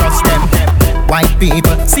do trust them. white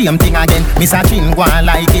people, same thing again. Mr. Chin go on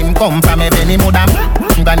like him, come from heaven, him woulda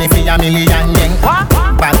granny for a million yen.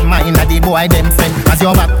 Bad mind a the boy them friend. As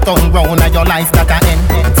your back turn round and your life that a end.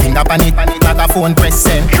 Finger pan it like a phone press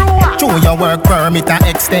send. Show your work permit a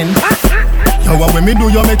extend. Yo, what when me do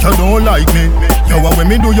you make you don't like me? Yo, what when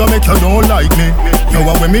me do you make you don't like me? Yo,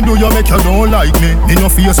 what when me do you make you don't like me? Me no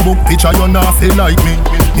Facebook picture you not feel like me.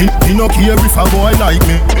 Me no care if a boy like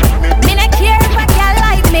me. Me no care if a girl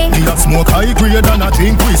like me. Me a smoke high grade and a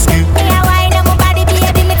drink whiskey. Me a wine on my body,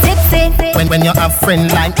 baby, me tipsy. When you have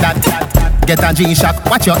friend like that, get a G-Shock,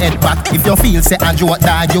 watch your head back. If you feel say a joke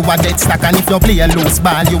dog, you a dead stack. And if you play a loose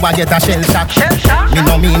ball, you a get a shell shock. Me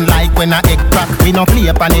no mean like when a egg crack. We no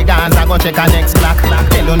play pan the dance, I go check a next black.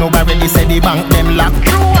 Tell you nobody say the bank them lock.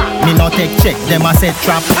 Me no take check, them a set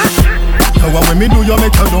trap. Yo, what when me do you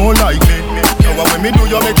make you don't like me? Yo, what when me do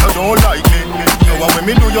you make you don't like me? Yo, what when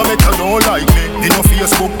me do you make you don't like me? Me no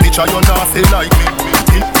Facebook picture, you not feel like me.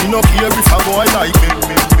 Me no care if a boy like me.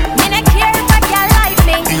 Me no care if a girl like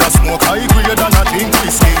me. Me a smoke high grade and a drink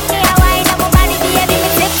whiskey. Me a wine on my body, baby, me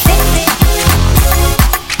tipsy.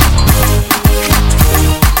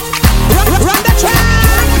 Run the track.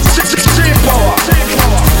 Street power.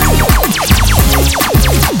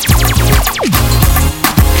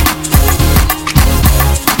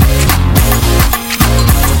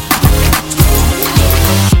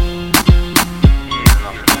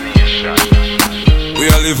 We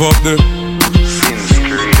a live up the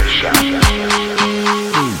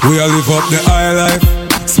We a live up the high life.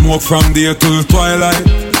 Smoke from day till twilight.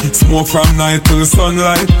 Smoke from night till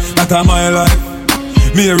sunlight. That a my life.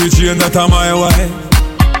 Mary Jane, that a my wife.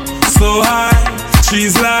 So high,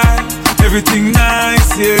 she's like everything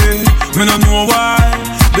nice, yeah. Me no know why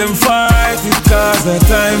them fight it, cause the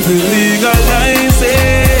time to legalize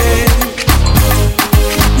it.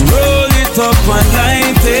 Roll it up and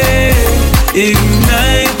light it.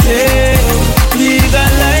 Ignite it,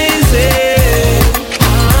 legalize it.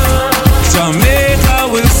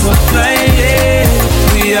 Jamaica will supply it.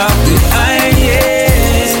 We have the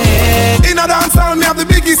highest. In a dancehall, me have the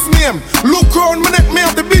biggest name. Look round my neck, me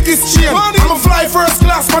have the biggest chain. I'ma fly first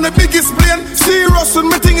class on the biggest plane. Serious with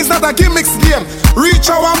me thing is not a gimmicks game.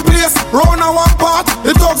 Reach a one place, round a one part.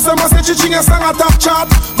 The dogs them a say ching a song a top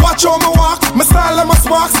chart. Watch how me walk, my style them a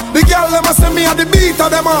sparks. The girl them a say me at the beat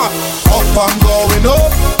of them all. Up and going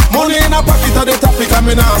up, money in a pocket of the topic and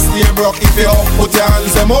me not stay broke. If you up, put your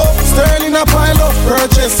hands them up. Sterling a pile up,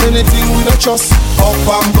 purchase anything we don't trust. Up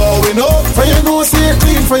and going up, for you know say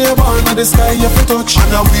clean for your born of the sky you fi touch.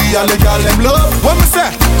 And now we all the girl them love. What me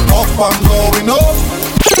say? Up and going up.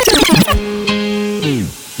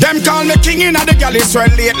 Them call me king in the gal Israel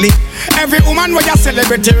lately. Every woman where you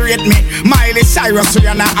celebrate rate me. Miley Cyrus,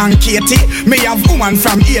 Rihanna and Katie. Me have woman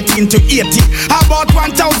from 18 to 80. About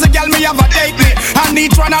 1,000 gal me have a date me. And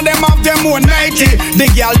each one of them have them own 90. The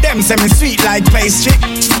gal them say me sweet like pastry.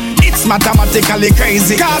 It's mathematically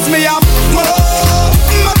crazy. Cause me have more,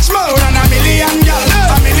 much more than a million gal.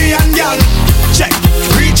 A million gal. Check,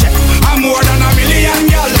 recheck. I'm more than a million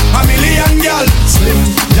gal. A million gal. Slim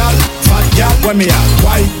gal, fat gal. When me have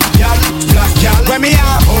white gal, black gal. When me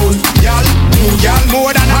have old gal, new gal.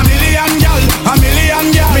 More than a million gal. A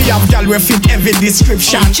million gal. Me have gal we fit every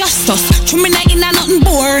description. Just us, true me not in a nothing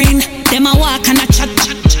boring. Them a walk and a chat.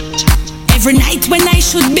 Every night when I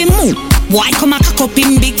should be moved. Boy come a cock up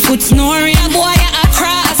in Bigfoot snoring. Boy a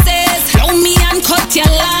crosses. Blow me and cut your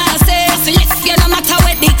losses. Left you no matter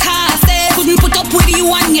where the cost is. Couldn't put up with you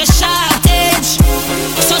on your shortage.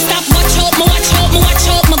 So stop, watch out, me watch out, me watch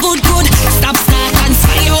out, me good. Stop, start and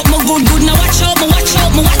fire out, me good. Now watch out, me watch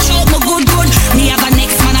out, me watch out, me good. Me have a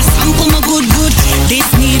next man a sample, me good. This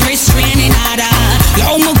need restraining order.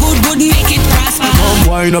 Yo, me good, make it prosper. Come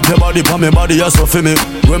wind up your body, pa me body, you so for me.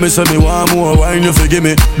 When me say me want more, wine you forgive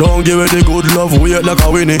me. Don't give it the good love, wait like a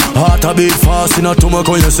winnie. Heart a beat fast in a tumor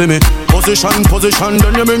when you see me. Position,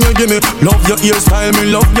 then you bring you give me. Love your hairstyle, me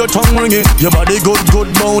love your tongue ringing. Your body good,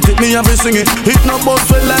 bout it, me have to sing it. Hit no bust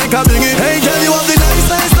feel like a bingy. Hey girl, you have the nice,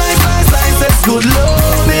 good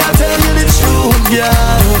love. Me I tell you the truth,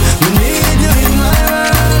 girl. Me need you in my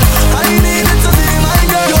world. I need it to be my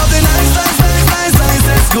girl. You have the nice,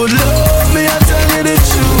 good love. Me I tell you the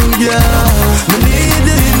truth, girl. Me need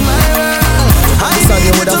you in my world. I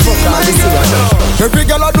need it to be my girl. Every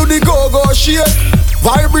girl a do the go-go shit.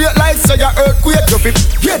 Vibrate like say a earthquake. You fit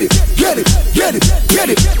get it.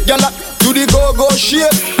 Girl a do the go-go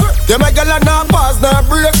shit. Them a girl a not pass, not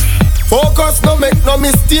break. Focus, no make no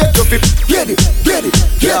mistake. You fit. Get it,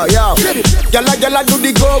 yeah. Gyal do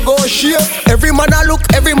the go shit. Every man a look,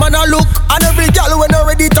 and every gyal when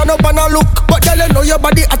already turn up and a look. But gyal you know your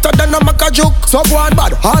body hotter than a maca joke. So go on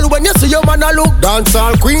bad, all when you see your man a look.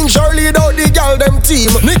 Dancehall Queen Shirley out the gyal them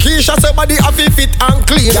team. Nikisha say body a fit and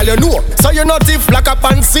clean. Gyal you know, so you not if like a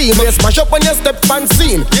pan seam. You smash up when you step pan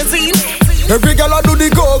scene. You see? Every gyal a do the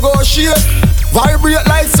go shit. Vibrate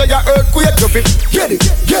like say your earthquake. You fit. Get it.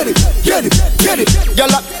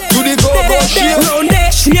 Gyal do the go shit. Round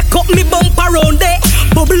there, shake up me bumper round there.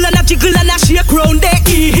 Bubble and a jiggle and a shake round there.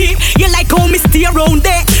 You like how me stay round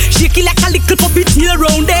there. Shake it like a little puppy tail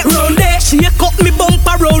round there. Round there, shake up me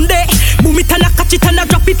bumper round there. Boom it and a catch it and a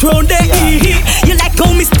drop it round there. You like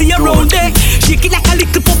how me stay round there. Shake it like a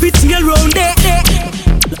little puppy tail round there.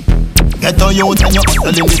 Get on you and you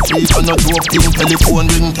telling me speak and no joke thing. Telephone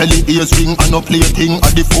ring, tele ears ring and no play thing.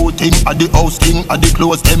 At the food thing, at the house thing, at the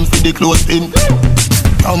clothes them for the clothes pin.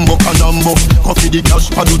 Tambo canambo, coffee the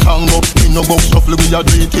cash for the tango. In no box shuffle we a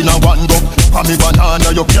do it in a one go. For me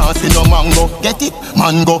banana you can't see no mango. Get it,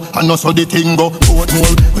 mango, and no so the thing go. Boat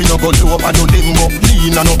mole, we no go low and no limbo.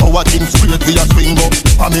 Lean and no our thing straight we a swing go.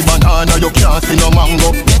 For me banana you can't see no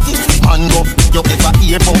mango. Get it, mango, you ever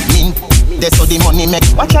hear about mint? That's how the money make.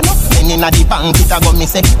 Watch out, then inna the bank it a go me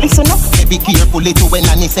say. Listen up, be careful it when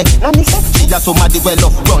Nanny say. She a somebody well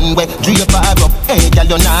off runway. Drape her up, hey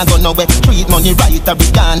girl you nah go nowhere. Treat money right a bit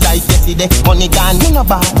gone like yesterday. Money gone, me no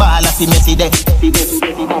ball a see messy day.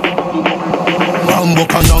 Rambo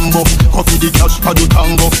canambo, coffee the cash for the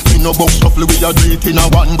tango. Me no box shuffle we a do it in a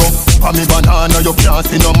one go. For me banana you can't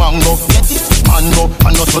see no mango. Get it, mango,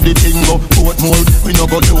 and no so the thing go. Boat mole, we no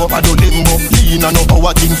go low and no limbo. Lean and no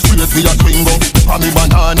our thing straight we a swing go. For me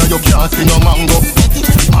banana you can't see no mango. Get it,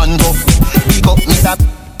 mango, big up me that.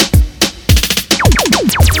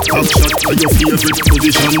 Back shot to your favorite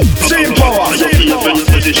position. Same power.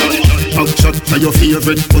 Back shot to your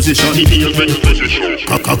favorite position.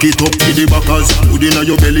 Cock it up to the backers. Hood inna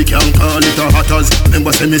your belly can't call it a hatters.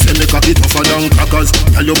 Remember say me cock it tougher than crackers.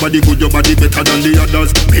 Tell your body good, your body better than the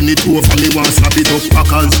others. Penny two for me want slap it up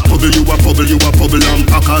packers. Bubble you a bubble and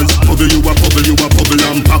packers. Bubble you a bubble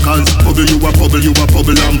and packers. Bubble you a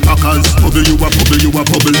bubble and packers. Bubble you a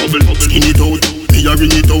bubble. Skin it out. Me a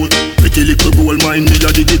ring it out. Pretty little gold mine, me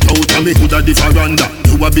a dig it out. And me hood a the veranda.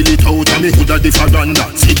 You a bill it out. And me hood a the veranda.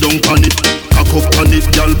 Sit down on it. Cock up on it,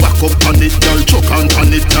 girl. Back up on it, girl. Choke on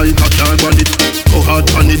it, like a car on it. Go hard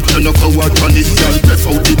on it, you no go hard on it, girl.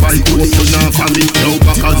 Breath out the bike, hope you not fall it. No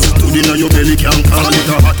backers, to dinner your belly can't call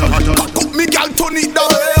it a hotter. Cock up me, girl, turn it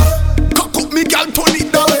down. Cock up me, girl, turn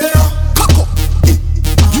it down. Cock up.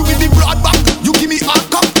 You give me broad back, you give me hard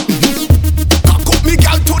cock. Cock up me,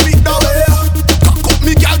 girl, turn it down.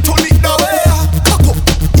 Me girl turn it down. Cock up.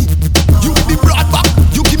 You give me broad back,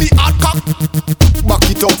 you give me hard cock. Back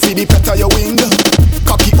it up for the petter your wing.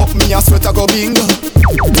 Cock it up, me a sweat a go bing.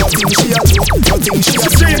 Nothing she a do, nothing she a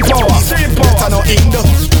do. Same power. Better no end.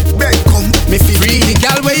 Beg come, me feel freaky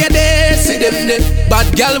gal where you there, see them there. Bad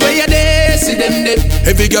gal where you there, see them there.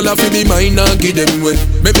 Every gal a fi be mine and give them way.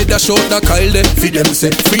 Maybe dash out the Kyle there, fi them say.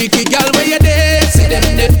 Freaky gal where you there, see them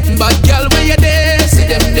there. Bad gal where you there, see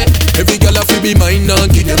them there. Every gal a fi be mine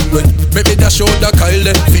and give them way. Maybe dash out the Kyle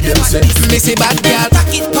there, fi them say. Missy bad gal,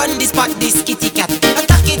 attack it pon this spot, this kitty cat.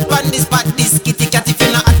 Attack it pon this spot, this kitty cat. If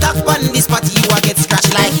you not attack pon this spot, you a get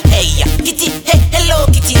scratched like hey kitty, hey hello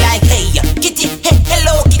kitty like hey kitty, hey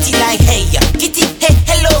hello kitty like hey kitty, hey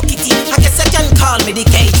hello kitty. I guess I can call me the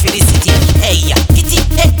cage for the city. Hey kitty,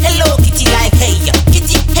 hey hello kitty like hey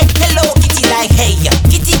kitty, hey hello kitty like hey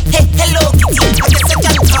kitty, hey hello kitty. I guess I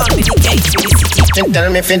can call me the cage for the city. She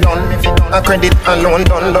tell me fi done, a credit alone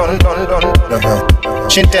done.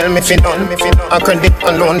 She tell me fi done, a credit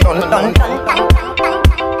alone done.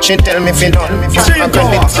 She tell me fi done, a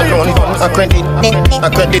credit alone done. A credit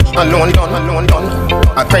alone done.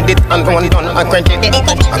 A credit alone done. A credit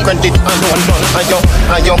alone done.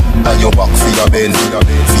 Ayo back for your ben, ayo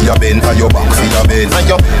back for your ben, ayo back for your ben,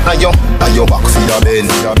 ayo back for your ben,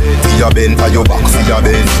 ayo back for your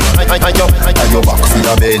ben, ayo back for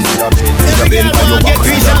your ben.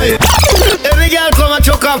 Every girl come and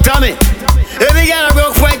choke after me. Every girl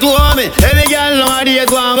broke fight to harm me. Every girl know how they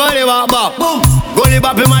go and go they walk back. Boom. Go the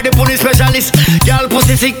bop him at the police specialist. Girl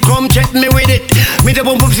pussy sick, come check me with it. Me the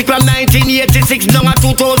bump sick from 1986 down at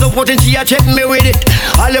 2014. She a check me with it.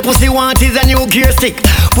 All the pussy want is a new gear stick.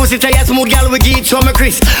 Pussy tire smooth, girl we give it some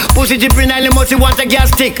Chris. Pussy jipping and the musty want a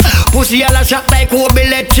gas stick. Pussy all a shot like Obi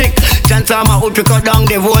electric. Chance I'm out to cut down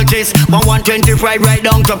the voltage. 125 right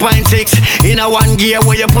down to 0.6. In a one gear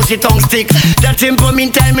where your pussy tongue stick. That simple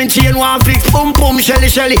meantime and chain one fix. Boom boom shelly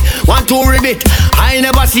shelly, 1 2 ribbit. I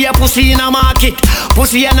never see a pussy in a market.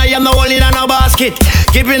 Pussy and I am the only in a basket.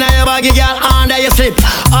 Keep in your baggy girl under your slip.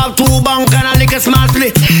 Have 2 bank and a little small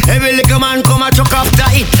split. Every little man come a chuck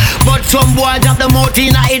after it. But some boy drop the mouth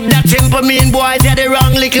in a hit. That simple mean boy say the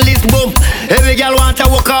wrong little list boom. Every girl want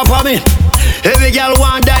to walk up on me. Every girl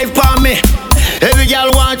want dive on me. Every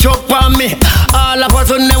girl want choke on me. All of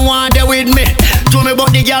us on them want there with me. To me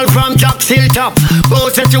about the girl from Jack's Hilltop. Go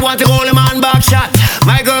said you want to goalie man back shot.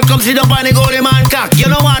 My girl come sit up on the goalie man cock. You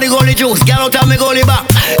don't want the goalie juice, girl out of me goalie back.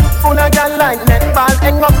 Full of girl like netball.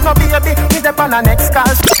 Hang up no baby, hit up on the next call.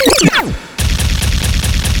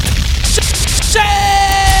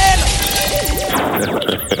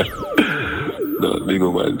 No, big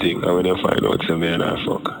woman thing. And when you find out some man I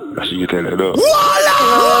fuck, I should you tell her no.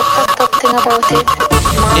 Fucked up thing about it.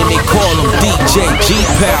 And they call him DJ G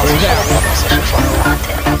Power.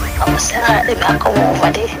 I was sad, I come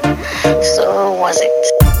over there. So was it?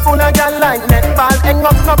 Full of girl like netball. Hang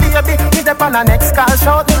up no baby, hit up on the next call.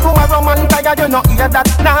 Shout me tomorrow man tired, you no hear that.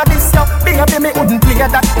 Nah this yo, baby me wouldn't play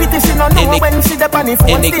that. Pity she no know when she dep on the phone.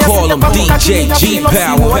 And they call him DJ G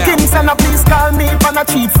Power. Kim send a please call me on a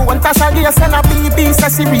cheap phone. Tasha Gay send a BB say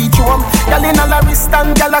she reach home. Girl in a la wrist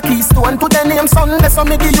and girl a keystone. To the name Sunday so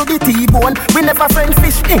me give you the T-bone. We never friend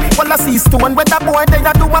fish, well a sea stone. Where the boy they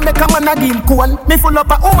a do a make a man a deal cone. Me full up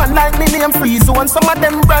a woman like me name Free Zone. Some of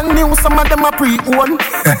them brand new, some of them a pre-owned.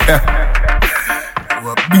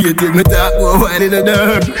 What beating me talk over in the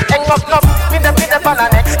dirt. Hang up, me the on the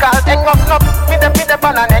next call. Hang up, me the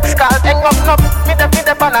on the next call. Hang up, me the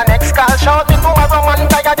on the next call. Shout me tomorrow man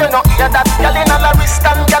tired, you no hear that. Girl in a la wrist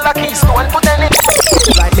and girl a keystone. Put any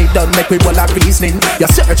Rightly done, make we all a reasoning. You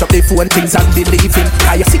search up the phone things and believing.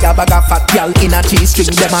 You see a bag of fat girl in a G-string.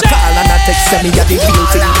 Them a call and a text me a the real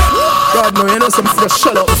thing. God no, you know some fresh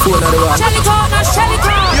shut up the phone out of the wall. Shelly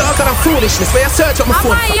talk. You all kind of foolishness, but you search up my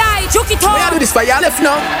phone. Juki talk. May I do this for you left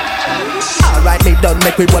now? Alright, done,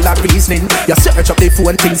 make we all a reasoning. You search up the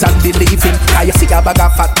phone things and believing. You see a bag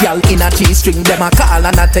of fat girl in a G-string. Them a call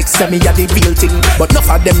and a text me a the real thing. But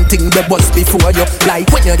enough of them thing they bust before you.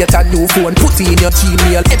 Like when you get a new phone, put in your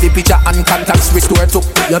Gmail. Every picture and contacts restore to.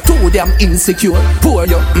 You're too damn insecure, poor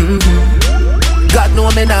you. God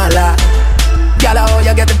know me nah lie. Girl, how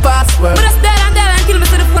you get the password? But it's dead and kill me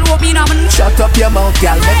so the phone won't be in on me. Shut up your mouth,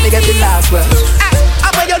 girl, make me get the last word. How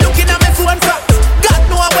are you looking at my phone for? God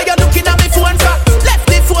know how you looking at my phone for. Left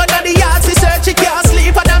the phone at the yard, she search, she can't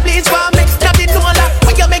sleep and I bleach for me. Now the know that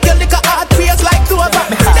when you make your liquor heart race like Dover. Them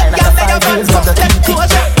girl they have fun for them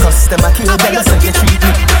closure. Customer care, them so you treat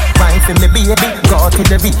me. Wine for me baby, go to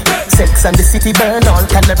the beat. Sex and the city burn all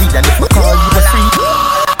calories. And if we call you a freak.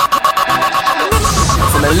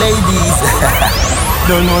 For the ladies,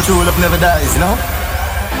 don't know true love never dies, you know.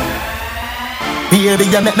 Baby,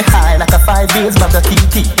 you make me high like a 5 years bag of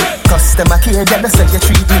Kiki. Customer care, girl, so you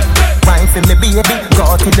treat me. Wine for me baby,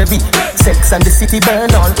 go to the beat. Sex and the city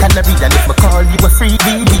burn all calories. And if me call you a free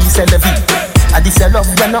baby, c'est la vie. And this your love,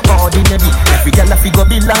 you're not ordinary. Every girl a figure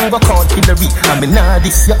belong, go call Hillary. I mean, nah,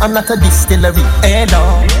 this you, I'm not a distillery. Hey,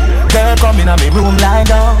 no, girl, come in my room, lie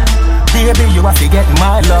down. Baby, you have to get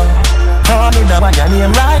my love. Call me down, your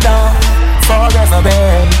name right down. Forever,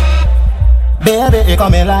 babe. Baby, you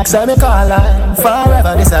coming like semi-collar.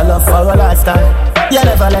 Forever, this a love for a lifetime. You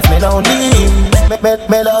never left me lonely.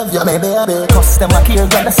 Me love you, me baby. Customer care,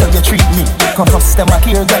 girl, that's how you treat me. Customer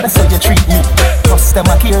care, girl, that's how you treat me.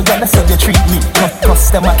 Customer care, girl, that's how you treat me.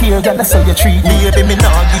 Customer care, girl, that's how you treat me. Baby, me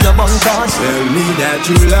not give you one chance. Tell me that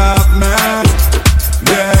you love me,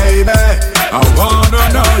 baby. I wanna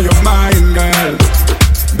know your mind, girl,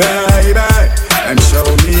 baby. And show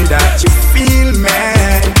me that you feel me,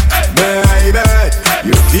 baby.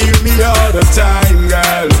 You feel me all the time,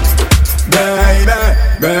 girl,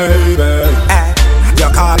 baby. You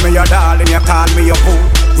call me your darling, you call me your boo.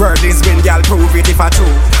 Word is win, girl, prove it if I true.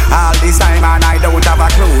 All this time and I don't have a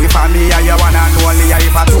clue. If I'm me and you one and only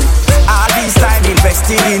if I two. All this time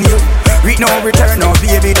invested in you. With no return, no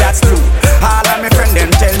baby, that's true. All of my friends them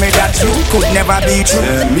tell me that you could never be true.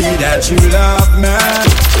 Tell me that you love me,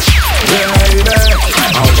 baby.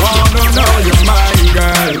 I wanna know your mind,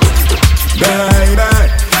 girl, baby.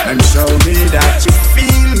 And show me that you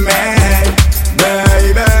feel me,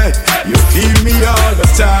 baby. You feel me all the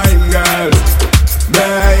time, girl,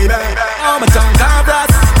 baby. Oh, my tongue cabras.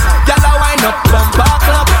 Y'all a wind up, bumper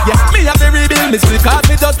club. Yeah, me have to rebuild me still cause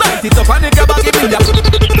me just light it up and the grab a give me ya.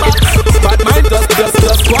 But mine just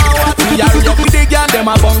go on what we are. Up with the girl, them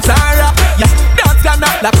a bounce and rap. Yeah, dance can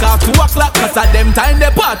not black off 2 o'clock. Cause at them time the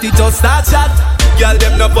party just start shot. Girl,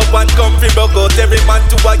 them no up and comfy broke out. Every man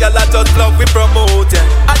to a girl I just love we promote,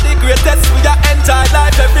 yeah. At the greatest we a enjoy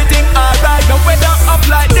life, everything alright. Now weather up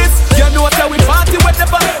like this, you know that we party when the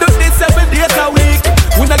band do this 7 days a week.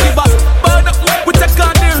 We not give up, burn up, we take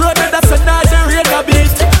on the road and that's another rain a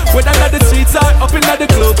beat. Whether the streets are up in the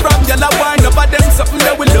club, from y'all a wine up at them something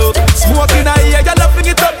that we look. Smoking a ear, y'all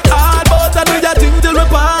loving it up hard, but I do your thing till we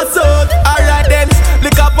pass out. Alright then,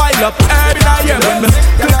 lick up, pile up, every night yeah, when me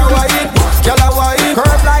Y'all a wine, y'all a wine.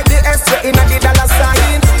 Curve like the S in a the dollar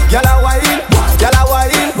sign. Y'all a wine, y'all a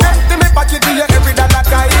wine. Empty me pocket to you every dollar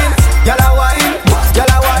kind. Y'all a wine,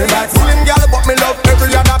 y'all a wine. Me like slim y'all, but me love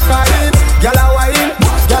every other kind. Y'all a wine,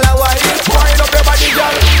 y'all a wine. Wind up your body,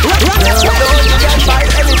 y'all. You can buy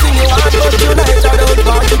anything you want, but tonight I don't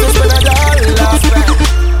want you to spend a dollar.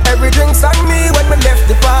 Every drink's on me when we left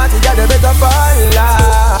the party, yeah, they better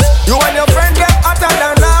follow. You and your friend get hotter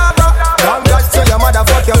than lava. Come God say your mother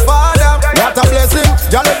fuck your father. What a blessing,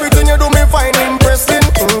 y'all everything you do me find impressing.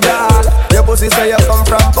 Y'all, your pussy say you come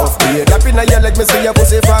from Buffy. Gap in your leg, me see your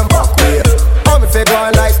pussy from Buckway. Oh, me fake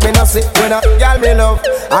one like me not sick when a y'all me love.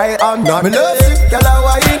 I am not me love sick, y'all a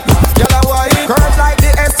wine, y'all a wine. Curves like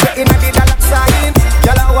the S in a the dollar sign.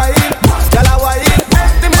 Y'all a wine, y'all a wine.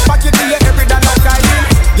 Empty me pocket to you every dollar kind.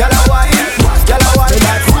 Y'all a wine, y'all a wine. Me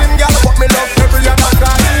like swim, y'all, but me love every other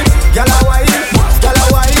kind. Y'all a wine, y'all a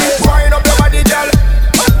wine. Wind up your body, y'all.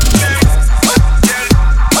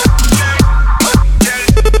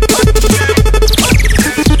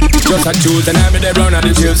 Just a choose and I be there round at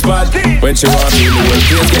the chill spot. When she want me, the whole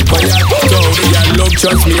place get quiet. So the girl look,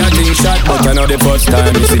 trust me, I think shot. But I know the first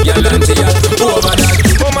time you see girl and she had over that.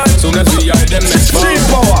 Soon as we are them next month,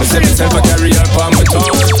 I say myself a carry up on my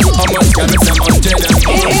tongue. How much can I say I'm dead and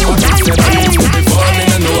more? Before me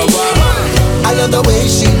no know about. I love the way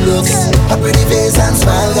she looks, her pretty face and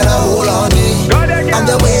smile got a hold on me. And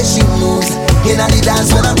the way she moves, in the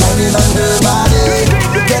dance when I'm climbing on her body.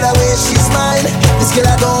 Get away, she's mine. This girl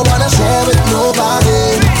I don't wanna share with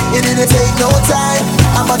nobody. It didn't take no time,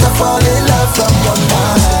 I'm about to fall in love from one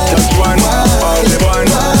night. Just one, all the one,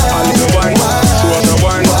 all the one, two of the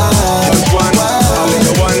one. Just one, all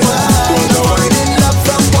the one, two of the one. In love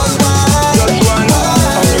from one night. Just one,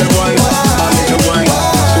 all the one, all the one,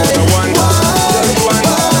 two of the one. Just one,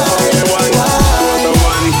 all the one, two of the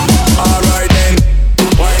one. Alright then,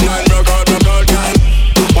 wine and rock out, girl.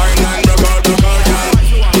 Wine and rock out, girl.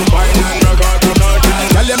 Wine and rock out, girl.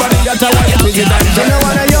 Tell your body you're tired, busy dance. She no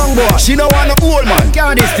want a young boy, she no want a old man.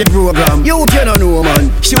 Can't this the program, you don't know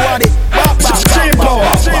man. She want it back, stream power.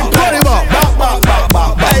 Gully back,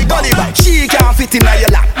 hey gully back. She can't fit in your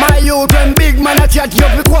lap. My youth when big man a chat, you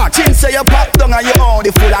be quack. Chin say you pop down and you own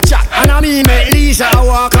the full of chat. And I mean make Lisa a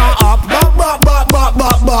walk on up.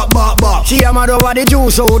 Back. She a mad over the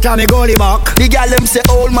juice out of me gully back. The girl them say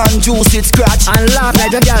old man juice it scratch. And laugh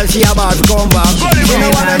like the girl she about to come back. She no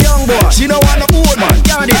want a young boy, she no want a old man.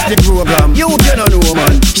 Can't this the program, you don't know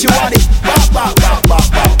man. She want it back.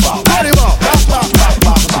 Gully back.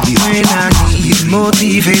 When I need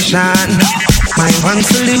motivation, my one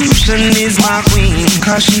solution is my queen,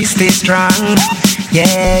 cause she stays strong.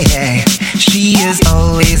 Yeah. She is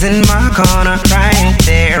always in my corner, right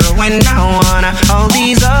there when I wanna. All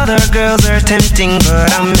these other girls are tempting,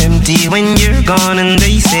 but I'm empty when you're gone. And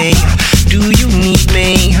they say, do you need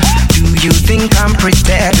me? Do you think I'm pretty?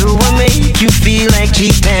 Do I make you feel like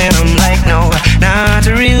cheating? I'm like, no, not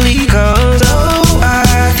really, cause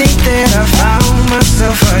I think that I found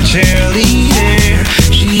myself a cheerleader.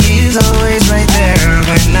 She is always right there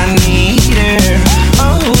when I need her.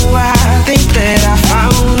 Oh, I think that I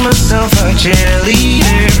found myself a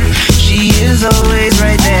cheerleader. She is always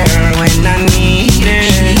right there when I need her.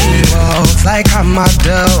 She walks like a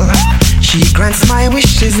model. She grants my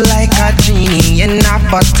wishes like a genie in a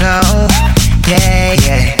bottle.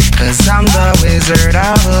 Yeah, cause I'm the wizard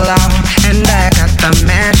of love, and I got the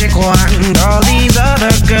magic wand. All these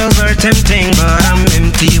other girls are tempting, but I'm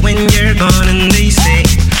empty when you're gone. And they say,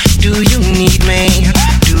 do you need me?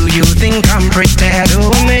 Do you think I'm pretty? Do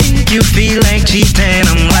I make you feel like cheating?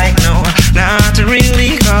 I'm like, no, not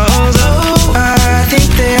really, cause I think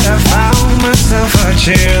that I found myself a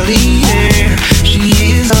cheerleader. She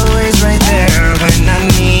is always right there when I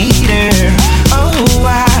need her. Oh,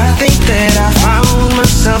 I think that I found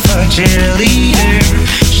myself a cheerleader.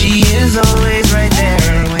 She is always right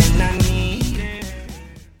there when I need her.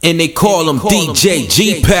 And they call him DJ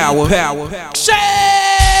G Power. Shit!